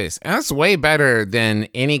Squarespace. And that's way better than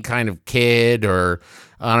any kind of kid or,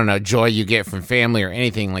 I don't know, joy you get from family or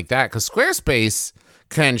anything like that. Because Squarespace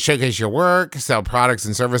can showcase your work, sell products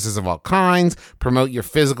and services of all kinds, promote your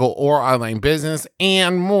physical or online business,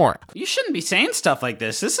 and more. You shouldn't be saying stuff like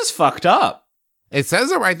this. This is fucked up. It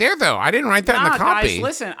says it right there, though. I didn't write that in the copy. Guys,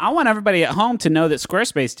 listen, I want everybody at home to know that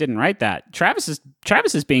Squarespace didn't write that. Travis is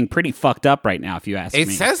being pretty fucked up right now, if you ask me. It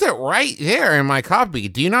says it right there in my copy.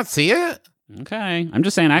 Do you not see it? Okay. I'm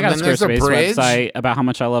just saying I got a And then there's a Squarespace bridge. website about how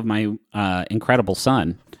much I love my incredible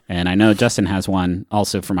son. And I know Justin has one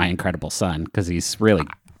also for my incredible son because he's really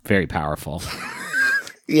very powerful.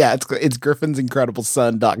 Yeah, it's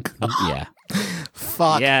griffinsincredibleson.com. Yeah.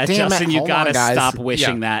 Fuck. Yeah, damn Justin, it. you Hold gotta on, guys. stop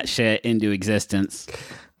wishing that shit into existence.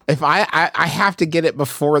 If I have to get it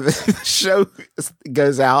before the show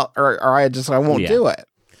goes out, or I won't do it.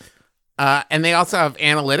 And they also have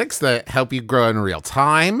analytics that help you grow in real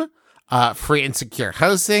time, free and secure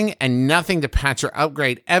hosting, and nothing to patch or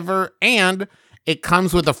upgrade ever. And it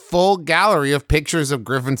comes with a full gallery of pictures of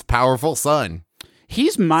Griffin's powerful son.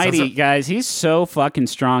 He's mighty, guys. He's so fucking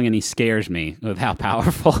strong, and he scares me with how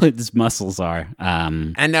powerful his muscles are.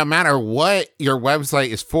 And no matter what your website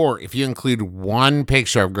is for, if you include one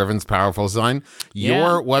picture of Griffin's powerful son,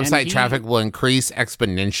 your website traffic will increase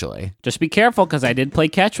exponentially. Just be careful, because I did play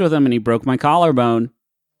catch with him, and he broke my collarbone.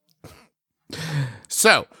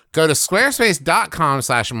 So go to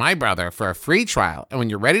squarespace.com/mybrother for a free trial. And when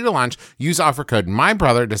you're ready to launch, use offer code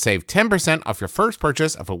MYBROTHER to save 10% off your first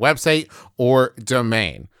purchase of a website or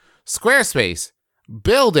domain. Squarespace,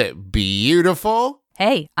 build it beautiful.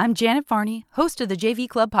 Hey, I'm Janet Varney, host of the JV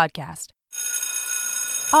Club podcast.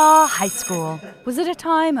 Ah, high school. Was it a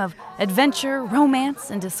time of adventure,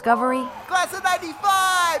 romance, and discovery? Class of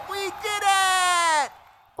 95! We did it!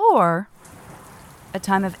 Or a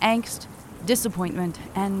time of angst, disappointment,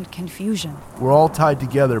 and confusion? We're all tied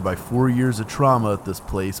together by 4 years of trauma at this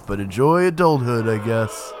place, but enjoy adulthood, I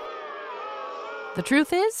guess. The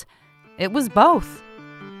truth is, it was both.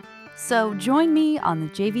 So join me on the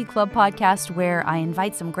JV Club podcast, where I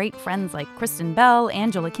invite some great friends like Kristen Bell,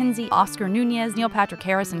 Angela Kinsey, Oscar Nunez, Neil Patrick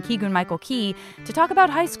Harris, and Keegan-Michael Key to talk about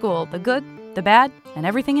high school, the good, the bad, and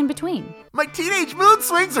everything in between. My teenage mood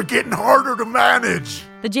swings are getting harder to manage.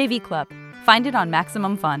 The JV Club. Find it on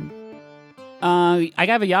Maximum Fun. I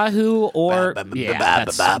got a Yahoo, or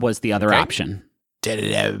that was the other option.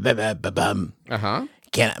 Uh-huh.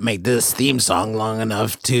 Can't make this theme song long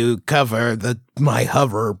enough to cover my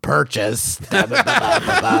hover purchase.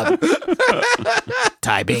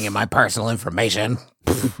 Typing in my personal information.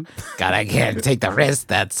 God, I can't take the risk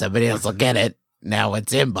that somebody else will get it. Now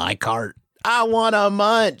it's in my cart. I want a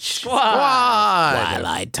munch. While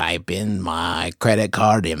I type in my credit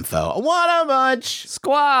card info. I want a munch.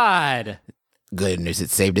 Squad. Good news,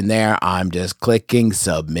 it's saved in there. I'm just clicking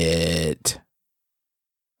submit.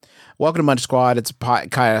 Welcome to Munch Squad. It's a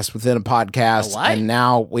podcast within a podcast. And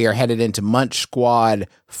now we are headed into Munch Squad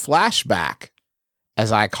Flashback,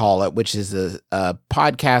 as I call it, which is a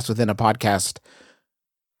podcast within a podcast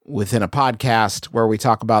within a podcast where we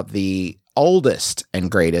talk about the oldest and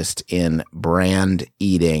greatest in brand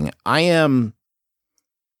eating. I am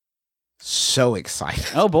so excited.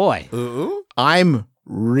 Oh, boy. Ooh. I'm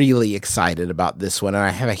really excited about this one, and I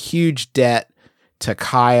have a huge debt to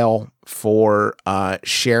Kyle for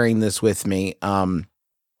sharing this with me,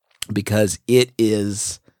 because it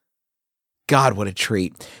is, God, what a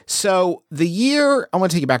treat. So the year, I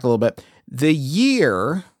want to take you back a little bit. The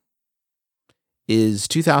year is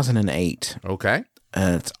 2008. Okay.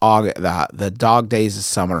 And it's August, the dog days of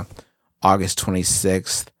summer, August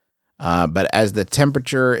 26th. But as the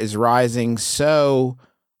temperature is rising, so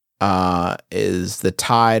is the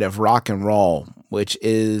tide of rock and roll, which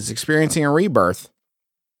is experiencing a rebirth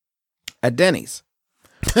at Denny's.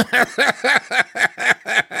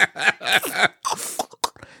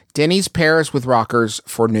 Denny's pairs with rockers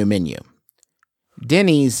for new menu.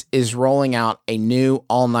 Denny's is rolling out a new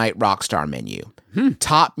all-night rockstar menu.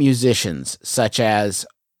 Top musicians, such as,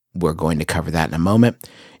 we're going to cover that in a moment,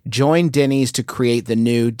 join Denny's to create the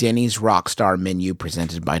new Denny's Rockstar menu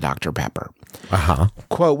presented by Dr. Pepper. Uh-huh.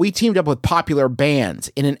 Quote, we teamed up with popular bands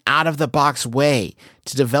in an out-of-the-box way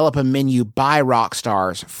to develop a menu by rock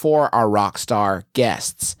stars for our rockstar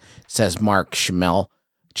guests, says Mark Schmel,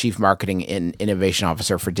 Chief Marketing and Innovation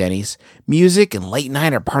Officer for Denny's. Music and late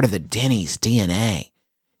night are part of the Denny's DNA.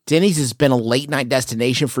 Denny's has been a late-night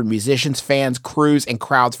destination for musicians, fans, crews, and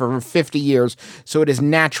crowds for over 50 years, so it is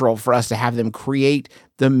natural for us to have them create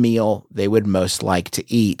the meal they would most like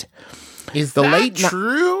to eat. Is that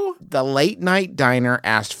true? The late-night diner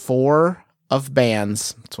asked 4 of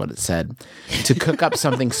bands, that's what it said, to cook up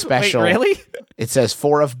something special. Wait, really? It says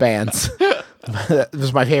 4 of bands. This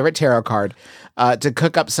was my favorite tarot card. To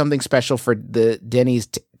cook up something special for the Denny's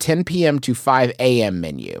 10 p.m. to 5 a.m.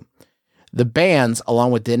 menu. The bands,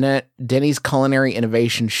 along with Denny's culinary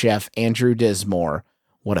innovation chef Andrew Dismore,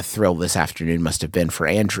 what a thrill this afternoon must have been for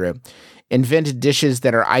Andrew, invented dishes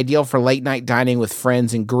that are ideal for late-night dining with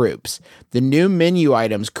friends and groups. The new menu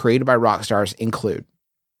items created by rock stars include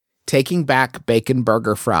Taking Back Bacon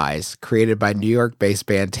Burger Fries, created by New York-based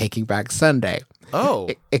band Taking Back Sunday. Oh.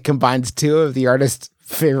 It combines two of the artist's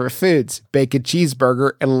favorite foods, bacon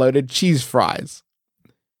cheeseburger and loaded cheese fries.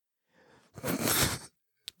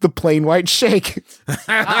 The Plain White Shake.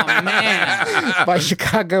 Oh, man. By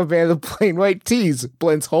Chicago band The Plain White Teas.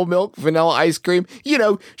 Blends whole milk, vanilla ice cream.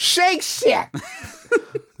 Shake shit.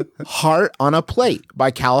 Heart on a Plate by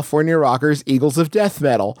California rockers Eagles of Death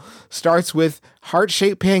Metal. Starts with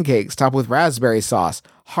heart-shaped pancakes topped with raspberry sauce,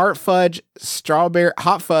 hot fudge, strawberries,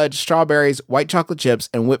 white chocolate chips,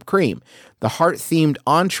 and whipped cream. The heart-themed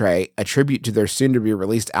entree, a tribute to their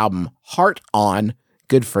soon-to-be-released album Heart On,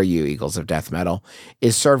 good for you, Eagles of Death Metal,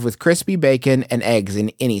 is served with crispy bacon and eggs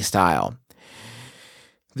in any style.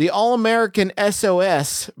 The All-American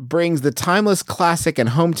SOS brings the timeless classic and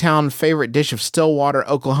hometown favorite dish of Stillwater,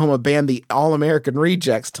 Oklahoma band The All-American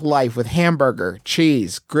Rejects to life with hamburger,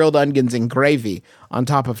 cheese, grilled onions, and gravy on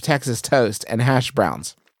top of Texas toast and hash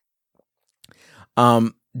browns.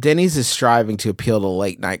 Denny's is striving to appeal to the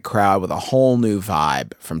late-night crowd with a whole new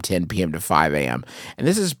vibe from 10 p.m. to 5 a.m. And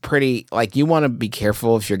this is pretty, you want to be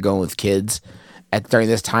careful if you're going with kids during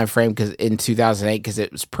this time frame, because in 2008, because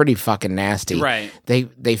it was pretty fucking nasty. Right.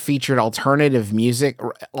 They featured alternative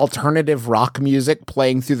rock music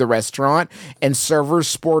playing through the restaurant, and servers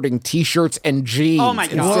sporting T-shirts and jeans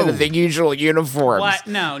instead of the usual uniforms. What?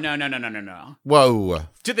 No. Whoa.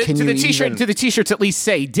 Do the T-shirts at least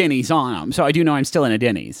say Denny's on them? So I do know I'm still in a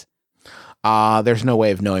Denny's. There's no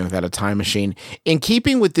way of knowing without a time machine. In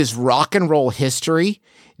keeping with this rock and roll history,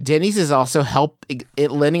 Denny's is also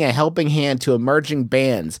lending a helping hand to emerging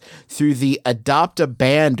bands through the Adopt a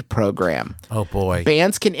Band program. Oh, boy.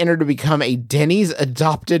 Bands can enter to become a Denny's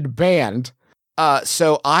adopted band.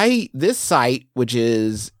 This site, which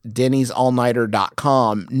is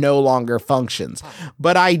Denny'sAllNighter.com, no longer functions.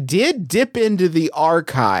 But I did dip into the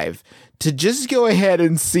archive to just go ahead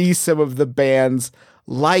and see some of the bands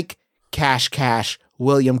like Cash,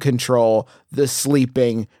 William Control, The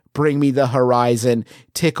Sleeping, Bring Me the Horizon,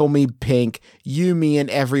 Tickle Me Pink, You, Me, and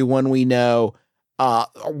Everyone We Know.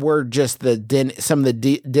 Were just some of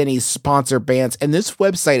the Denny's sponsor bands, and this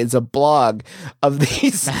website is a blog of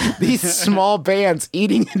these small bands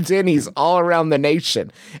eating at Denny's all around the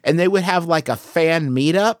nation. And they would have a fan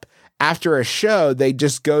meetup after a show. They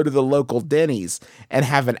just go to the local Denny's and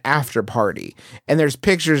have an after party. And there's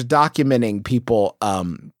pictures documenting people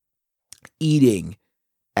eating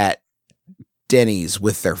at Denny's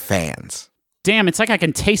with their fans. Damn, it's like I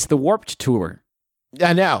can taste the Warped Tour.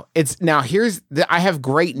 I know. I have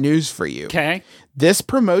great news for you. Okay. This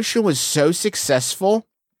promotion was so successful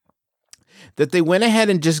that they went ahead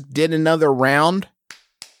and just did another round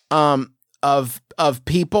of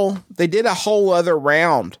people. They did a whole other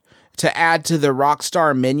round to add to the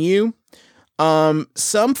Rockstar menu.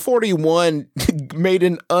 Sum 41 made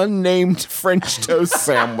an unnamed French toast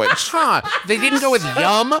sandwich. They didn't go with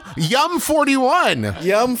Yum 41.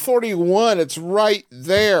 Yum 41, it's right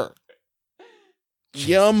there.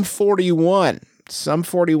 Yum 41. Sum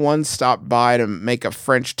 41 stopped by to make a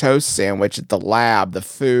French toast sandwich at the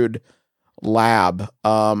food lab.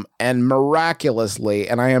 And miraculously,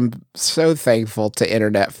 and I am so thankful to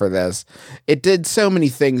internet for this, it did so many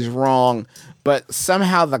things wrong, but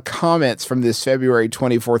somehow the comments from this February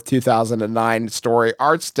 24th, 2009 story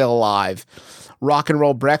are still alive. Rock and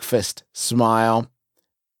roll breakfast, smile.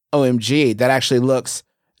 OMG, that actually looks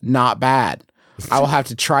not bad. I will have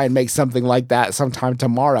to try and make something like that sometime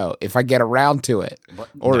tomorrow if I get around to it,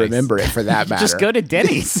 or Nice. remember it for that matter. Just go to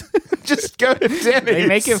Denny's. Just go to Denny's. They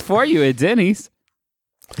make it for you at Denny's.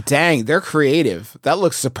 Dang, they're creative. That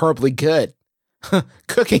looks superbly good.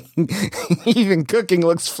 Cooking, even cooking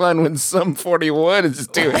looks fun when Sum 41 is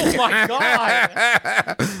doing it. Oh my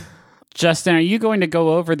God. Justin, are you going to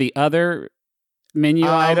go over the other menu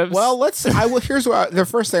items? Well, here's what the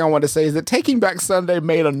first thing I want to say is that Taking Back Sunday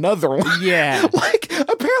made another one. Yeah.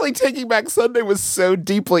 Apparently Taking Back Sunday was so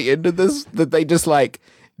deeply into this that they just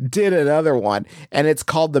did another one, and it's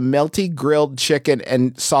called the Melty Grilled Chicken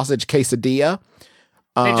and Sausage Quesadilla.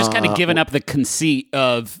 They've just kind of given up the conceit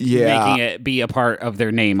of making it be a part of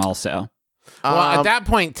their name also. Well, at that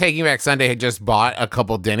point, Taking Back Sunday had just bought a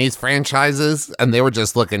couple Denny's franchises, and they were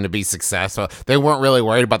just looking to be successful. They weren't really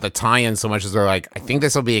worried about the tie-in so much as they're like, I think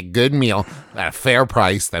this will be a good meal at a fair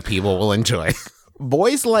price that people will enjoy.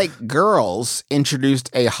 Boys Like Girls introduced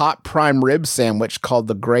a hot prime rib sandwich called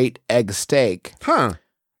the Great Egg Steak. Huh.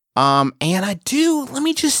 And let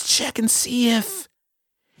me just check and see if,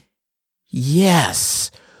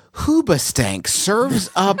 yes, Hoobastank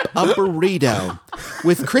serves up a burrito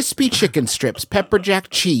with crispy chicken strips, pepper jack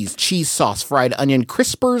cheese, cheese sauce, fried onion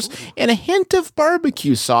crispers, and a hint of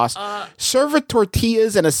barbecue sauce. Serve with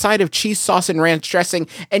tortillas and a side of cheese sauce and ranch dressing.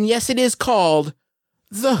 And yes, it is called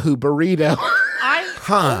the Hooburrito.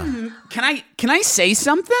 Can I say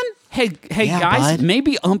something? Hey Yeah, guys, bud.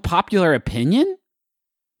 maybe unpopular opinion?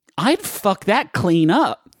 I'd fuck that clean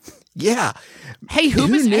up. Yeah. Hey, Who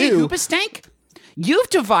knew? Hoobastank, you've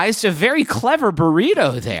devised a very clever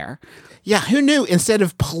burrito there. Yeah, who knew instead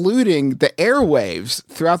of polluting the airwaves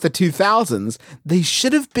throughout the 2000s, they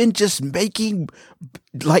should have been just making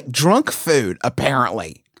like drunk food,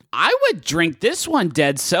 apparently. I would drink this one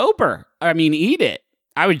dead sober. I mean, eat it.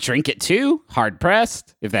 I would drink it too, hard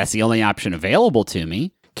pressed, if that's the only option available to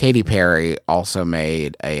me. Katy Perry also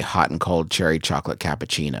made a hot and cold cherry chocolate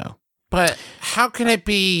cappuccino. But how can it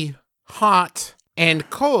be hot and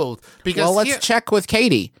cold? Because Well, let's check with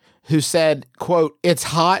Katy, who said, quote, "It's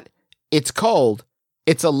hot, it's cold,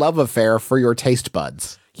 it's a love affair for your taste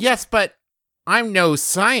buds." Yes, but I'm no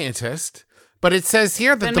scientist. But it says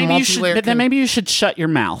here that Then maybe you should shut your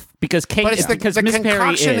mouth because Kate. But it's because the Miss Perry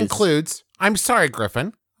concoction is includes. I'm sorry,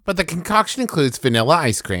 Griffin, but the concoction includes vanilla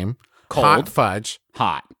ice cream, Cold. hot fudge,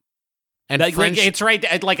 hot. and Like French. it's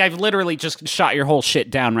right. Like I've literally just shot your whole shit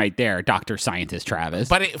down right there, Dr. Scientist Travis.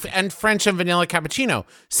 and French and vanilla cappuccino.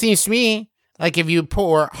 Seems to me like if you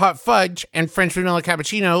pour hot fudge and French vanilla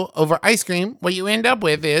cappuccino over ice cream, what you end up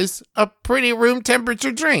with is a pretty room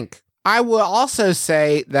temperature drink. I will also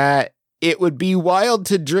say that it would be wild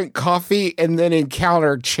to drink coffee and then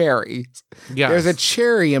encounter cherries. Yes. There's a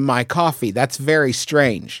cherry in my coffee. That's very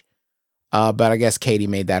strange. But I guess Katie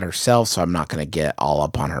made that herself, so I'm not going to get all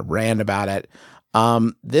up on her rant about it.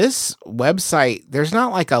 This website, there's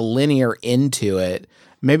not like a linear into it.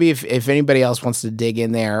 Maybe if anybody else wants to dig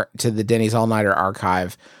in there to the Denny's All-Nighter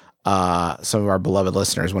archive, some of our beloved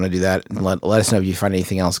listeners want to do that, and let us know if you find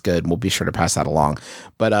anything else good. We'll be sure to pass that along.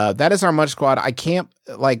 But that is our Munch Squad. I can't,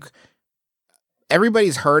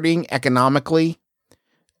 everybody's hurting economically,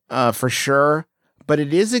 for sure. But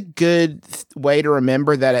it is a good way to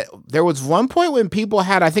remember that there was one point when people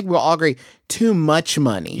had, I think we'll all agree, too much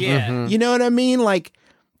money. Yeah. You know what I mean? Like,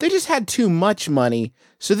 they just had too much money.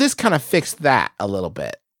 So this kind of fixed that a little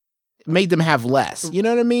bit. It made them have less. You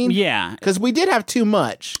know what I mean? Yeah. Because we did have too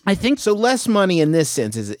much. I think So less money in this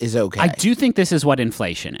sense is okay. I do think this is what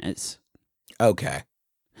inflation is. Okay.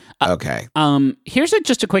 Okay. Here's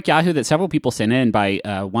just a quick Yahoo that several people sent in by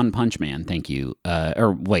One Punch Man. Thank you.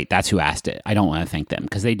 Or wait, that's who asked it. I don't want to thank them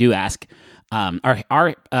because they do ask.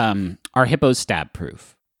 Are hippos stab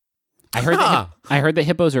proof? I heard that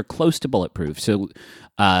hippos are close to bulletproof, so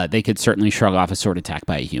they could certainly shrug off a sword attack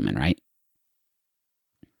by a human, right?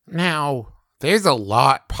 Now, there's a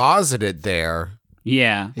lot posited there.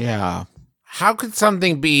 Yeah. Yeah. How could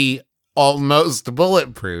something be almost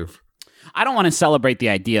bulletproof? I don't want to celebrate the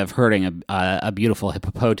idea of hurting a beautiful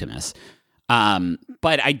hippopotamus,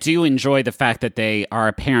 but I do enjoy the fact that they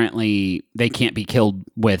can't be killed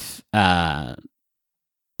with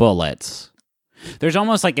bullets. There's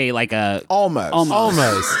almost like a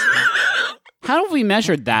Almost. How have we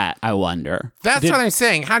measured that? I wonder. That's what I'm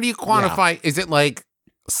saying. How do you quantify? Is it like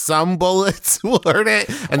some bullets will hurt it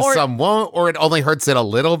and some won't, or it only hurts it a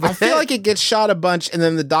little bit? I feel like it gets shot a bunch, and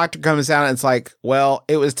then the doctor comes out and it's like, well,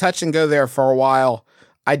 it was touch and go there for a while.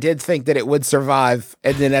 I did think that it would survive,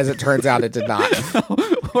 and then as it turns out, it did not.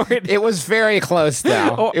 It was very close,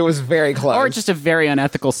 though. It was very close. Or just a very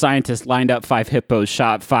unethical scientist lined up 5 hippos,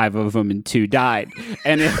 shot 5 of them, and 2 died.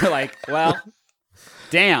 And they're like, well,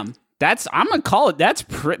 damn, I'm gonna call it.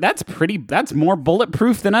 That's more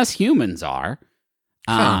bulletproof than us humans are.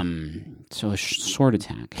 So a sword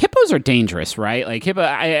attack. Hippos are dangerous, right? Like hippo.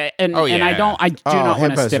 I do not want to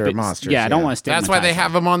hippos step are it. monsters, Yeah, I don't want to step. That's why they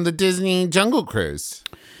have them on the Disney Jungle Cruise.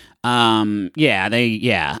 And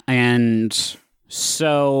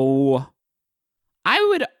so I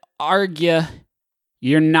would argue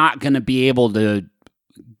you're not going to be able to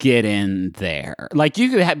get in there. Like you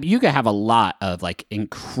could have a lot of like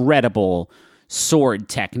incredible sword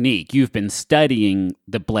technique. You've been studying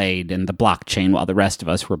the blade and the blockchain while the rest of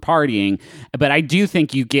us were partying, but I do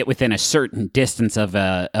think you get within a certain distance of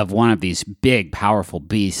one of these big, powerful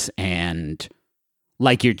beasts, and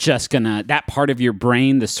like you're just gonna, that part of your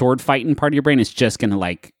brain, the sword fighting part of your brain, is just gonna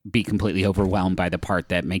like be completely overwhelmed by the part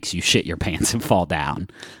that makes you shit your pants and fall down.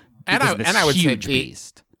 And I would say huge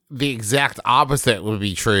beast. the exact opposite would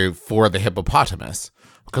be true for the hippopotamus.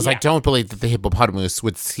 Because I don't believe that the hippopotamus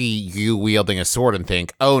would see you wielding a sword and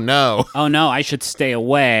think, oh no, I should stay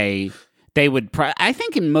away. They would, I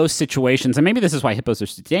think in most situations, and maybe this is why hippos are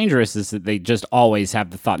so dangerous, is that they just always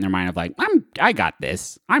have the thought in their mind of like, I got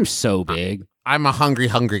this. I'm so big. I'm a hungry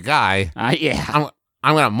guy. Yeah.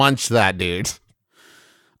 I'm going to munch that dude.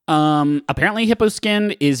 Apparently hippo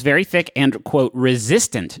skin is very thick and, quote,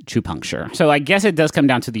 resistant to puncture. So I guess it does come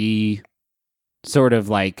down to the sort of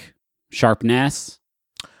like sharpness.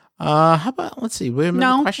 How about, let's see. We're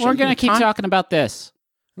going to keep talking about this.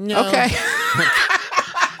 No. Okay.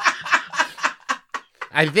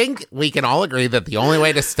 I think we can all agree that the only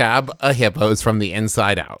way to stab a hippo is from the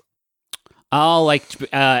inside out. Oh, like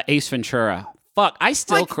Ace Ventura. Fuck, I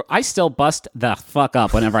still bust the fuck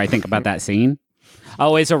up whenever I think about that scene.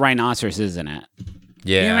 Oh, it's a rhinoceros, isn't it?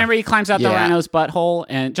 Yeah. You remember he climbs out the rhino's butthole?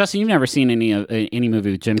 And Justin, you've never seen any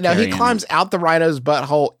movie with Jim Carrey. No, he climbs out the rhino's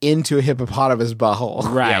butthole into a hippopotamus butthole.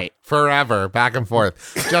 Right. Yep, forever, back and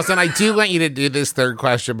forth. Justin, I do want you to do this third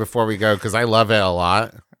question before we go, because I love it a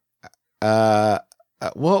lot.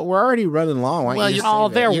 Well, we're already running long. Why don't you just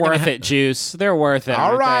say they're that? worth it, Juice. They're worth it.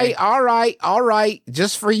 All right.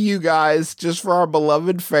 Just for you guys, just for our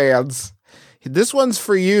beloved fans. This one's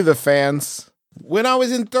for you, the fans. When I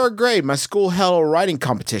was in 3rd grade, my school held a writing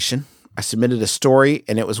competition. I submitted a story,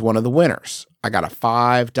 and it was one of the winners. I got a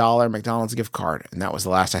 $5 McDonald's gift card, and that was the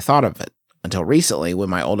last I thought of it. Until recently, when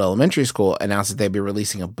my old elementary school announced that they'd be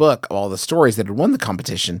releasing a book of all the stories that had won the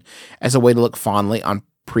competition as a way to look fondly on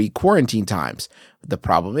pre-quarantine times. The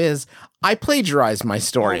problem is, I plagiarized my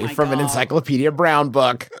story from an Encyclopedia Brown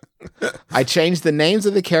book. I changed the names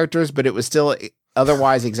of the characters, but it was still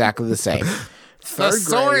otherwise exactly the same.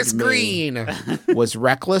 Thesaurus Green was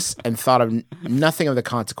reckless and thought of nothing of the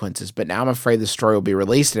consequences, but now I'm afraid the story will be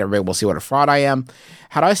released and everybody will see what a fraud I am.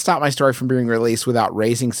 How do I stop my story from being released without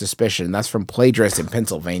raising suspicion? That's from Plagiarist in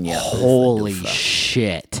Pennsylvania. Holy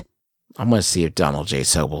shit. I'm going to see if Donald J.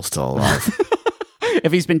 Sobel's still alive.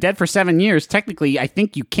 If he's been dead for 7 years, technically, I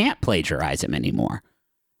think you can't plagiarize him anymore.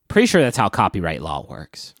 Pretty sure that's how copyright law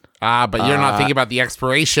works. But you're not thinking about the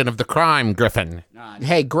expiration of the crime, Griffin.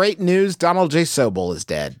 Hey, great news. Donald J. Sobel is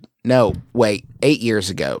dead. No, wait, 8 years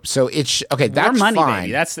ago. So it's okay. That's more money,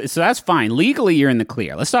 fine. baby. That's fine. Legally, you're in the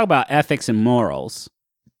clear. Let's talk about ethics and morals.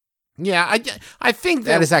 Yeah, I think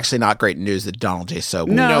that is actually not great news that Donald J. Sobel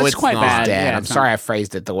no, it's quite bad. Dead. Yeah, I'm sorry I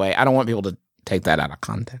phrased it the way. I don't want people to take that out of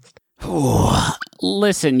context.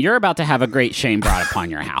 Listen, you're about to have a great shame brought upon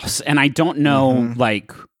your house, and I don't know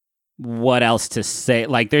like what else to say.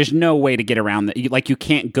 Like, there's no way to get around that. Like, you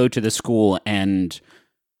can't go to the school and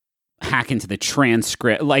hack into the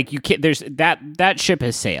transcript. Like, you can't. There's that ship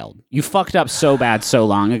has sailed. You fucked up so bad so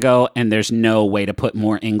long ago, and there's no way to put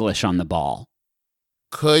more English on the ball.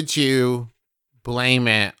 Could you blame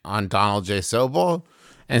it on Donald J. Sobel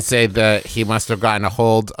and say that he must have gotten a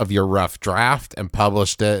hold of your rough draft and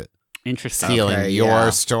published it? Interesting. Stealing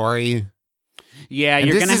your story. Yeah, and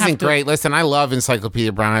you're this gonna have isn't to. Great. Listen, I love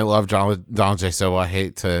Encyclopedia Brown. I love Donald J. Sobel. I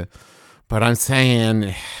hate to, but I'm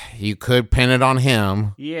saying you could pin it on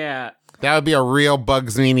him. Yeah, that would be a real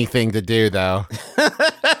Bugs Meany thing to do, though.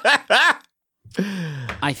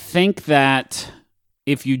 I think that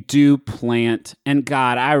if you do plant, and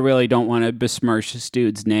God, I really don't want to besmirch this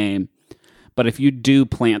dude's name, but if you do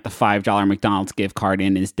plant the $5 McDonald's gift card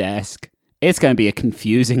in his desk, it's going to be a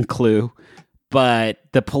confusing clue. But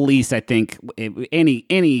the police, I think,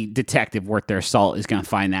 any detective worth their salt is going to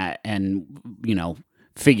find that and, you know,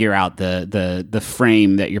 figure out the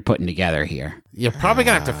frame that you're putting together here. You're probably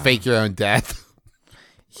going to have to fake your own death.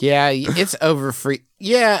 Yeah, it's over free.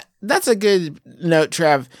 Yeah, that's a good note,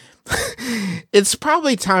 Trev. It's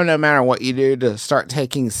probably time, no matter what you do, to start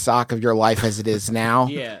taking stock of your life as it is now.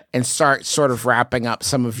 Yeah. And start sort of wrapping up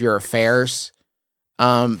some of your affairs.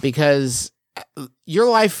 Because your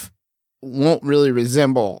life won't really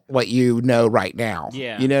resemble what you know right now.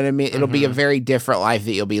 Yeah. You know what I mean? It'll be a very different life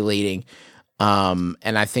that you'll be leading. And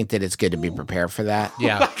I think that it's good to be prepared for that.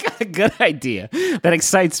 Yeah. I got a good idea that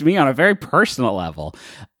excites me on a very personal level.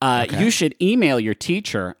 You should email your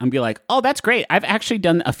teacher and be like, "Oh, that's great. I've actually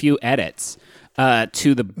done a few edits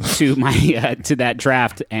to that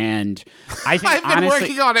draft, and I think I've been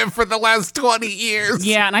working on it for the last 20 years."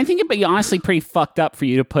 Yeah, and I think it'd be honestly pretty fucked up for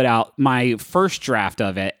you to put out my first draft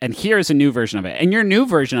of it, and here's a new version of it, and your new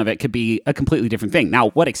version of it could be a completely different thing. Now,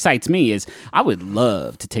 what excites me is I would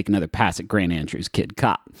love to take another pass at Grant Andrews Kid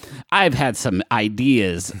Cop. I've had some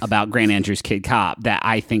ideas about Grant Andrews Kid Cop that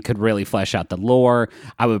I think could really flesh out the lore.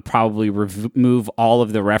 I would probably remove all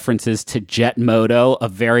of the references to Jet Moto, a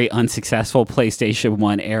very unsuccessful PlayStation PlayStation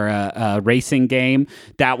 1 era racing game.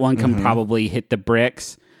 That one can probably hit the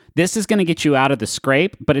bricks. This is going to get you out of the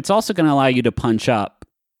scrape, but it's also going to allow you to punch up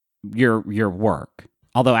your work.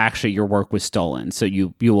 Although actually your work was stolen, so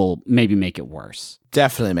you will maybe make it worse.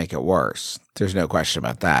 Definitely make it worse. There's no question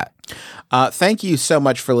about that. Thank you so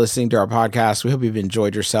much for listening to our podcast. We hope you've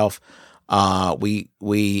enjoyed yourself.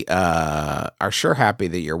 We are sure happy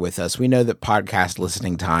that you're with us. We know that podcast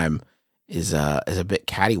listening time is a bit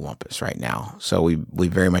cattywampus right now, so we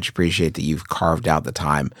very much appreciate that you've carved out the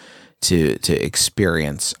time to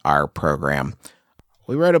experience our program.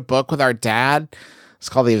 We wrote a book with our dad. It's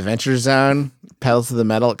called The Adventure Zone, Pedals to the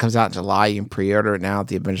Metal. It comes out in July. You can pre-order it now at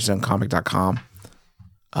theadventurezonecomic.com.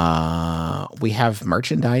 We have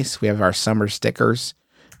merchandise. We have our summer stickers.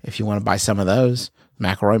 If you want to buy some of those,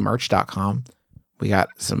 McElroymerch.com. We got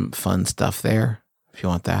some fun stuff there if you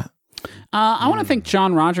want that. I want to thank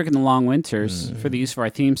John Roderick and the Long Winters for the use of our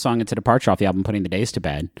theme song It's a Departure off the album Putting the Days to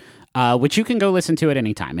Bed, which you can go listen to at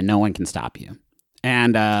any time and no one can stop you.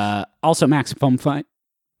 And also Max Pun Fun.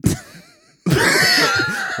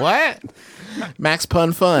 What? Max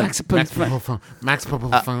Pun Fun. Max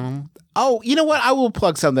Pun. Oh, you know what? I will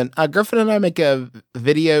plug something. Griffin and I make a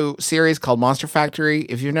video series called Monster Factory.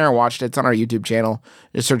 If you've never watched it, it's on our YouTube channel.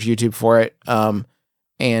 Just search YouTube for it.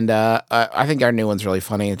 And I think our new one's really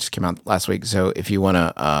funny. It just came out last week. So if you want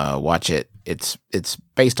to watch it, it's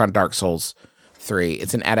based on Dark Souls 3.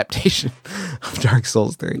 It's an adaptation of Dark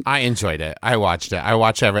Souls 3. I enjoyed it. I watched it.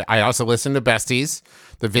 I also listened to Besties,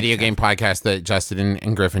 the video game podcast that Justin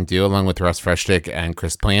and Griffin do, along with Russ Freshtick and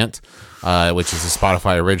Chris Plant, which is a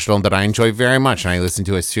Spotify original that I enjoy very much, and I listen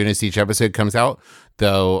to as soon as each episode comes out,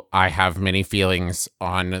 though I have many feelings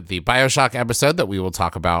on the BioShock episode that we will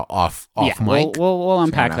talk about off mic. We'll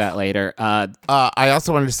unpack that later. I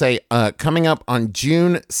also wanted to say, coming up on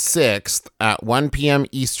June 6th at 1 p.m.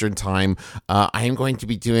 Eastern Time, I am going to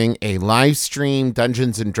be doing a live stream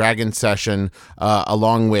Dungeons & Dragons session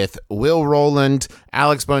along with Will Rowland,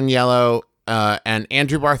 Alex Boniello, and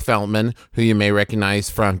Andrew Barth Feldman, who you may recognize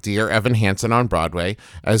from Dear Evan Hansen on Broadway,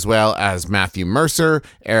 as well as Matthew Mercer,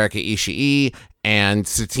 Erica Ishii, and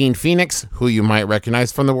Satine Phoenix, who you might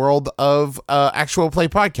recognize from the world of actual play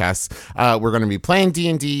podcasts. We're going to be playing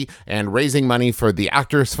D&D and raising money for the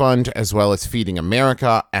Actors Fund, as well as Feeding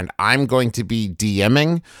America, and I'm going to be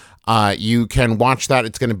DMing. You can watch that.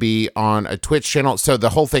 It's going to be on a Twitch channel. So the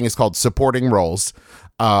whole thing is called Supporting Roles,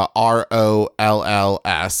 ROLLS.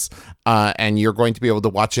 And you're going to be able to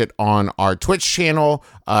watch it on our Twitch channel,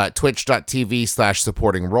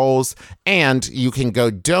 twitch.tv/supporting roles. And you can go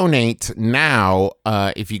donate now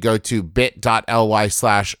if you go to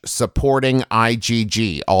bit.ly/supporting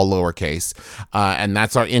IGG, all lowercase. And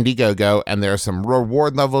that's our Indiegogo. And there are some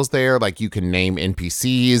reward levels there. Like you can name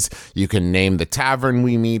NPCs, you can name the tavern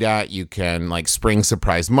we meet at, you can like spring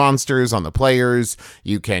surprise monsters on the players,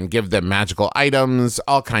 you can give them magical items,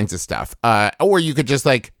 all kinds of stuff. Or you could just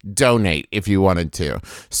like donate if you wanted to.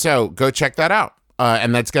 So go check that out.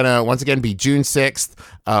 And that's going to, once again, be June 6th,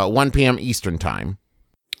 1 p.m. Eastern Time.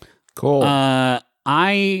 Cool.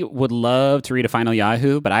 I would love to read a Final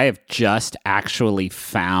Yahoo, but I have just actually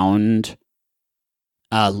found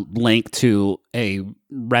a link to a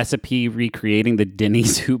recipe recreating the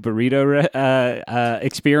Denny's Who Burrito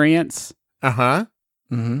experience. Uh-huh.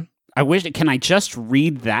 Mm-hmm. I wish, can I just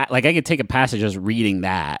read that? Like, I could take a passage just reading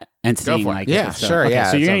that and seeing, like, yeah, sure, okay,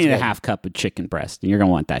 yeah. So you're going to need good. a half cup of chicken breast, and you're going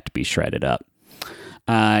to want that to be shredded up.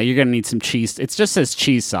 You're going to need some cheese. It just says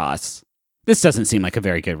cheese sauce. This doesn't seem like a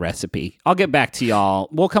very good recipe. I'll get back to y'all.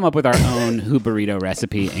 We'll come up with our own Who Burrito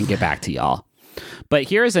recipe and get back to y'all. But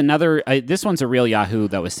here's another, this one's a real Yahoo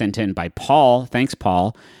that was sent in by Paul. Thanks,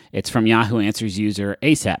 Paul. It's from Yahoo Answers user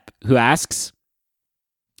ASAP, who asks,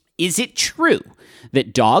 is it true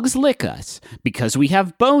that dogs lick us because we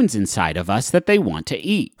have bones inside of us that they want to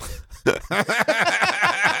eat?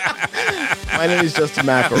 My name is Justin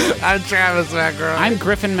McElroy. I'm Travis McElroy. I'm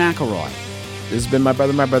Griffin McElroy. This has been My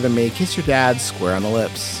Brother, Me. Kiss your dad square on the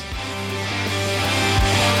lips.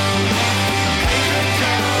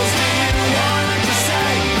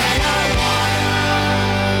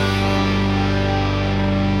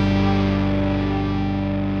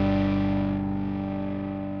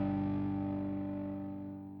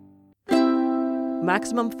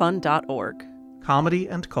 MaximumFun.org. Comedy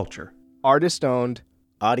and culture. Artist owned.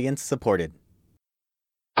 Audience supported.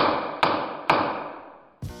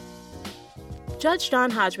 Judge John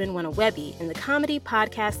Hodgman won a Webby in the comedy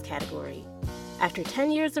podcast category. After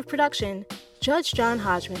 10 years of production, Judge John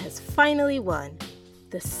Hodgman has finally won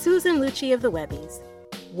the Susan Lucci of the Webbies.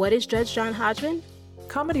 What is Judge John Hodgman?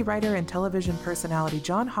 Comedy writer and television personality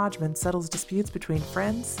John Hodgman settles disputes between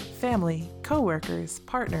friends, family, co-workers,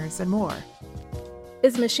 partners, and more.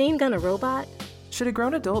 Is Machine Gun a robot? Should a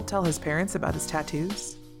grown adult tell his parents about his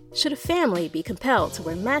tattoos? Should a family be compelled to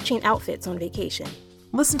wear matching outfits on vacation?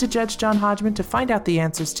 Listen to Judge John Hodgman to find out the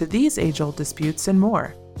answers to these age-old disputes and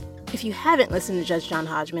more. If you haven't listened to Judge John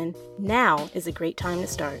Hodgman, now is a great time to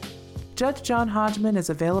start. Judge John Hodgman is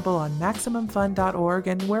available on MaximumFun.org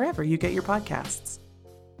and wherever you get your podcasts.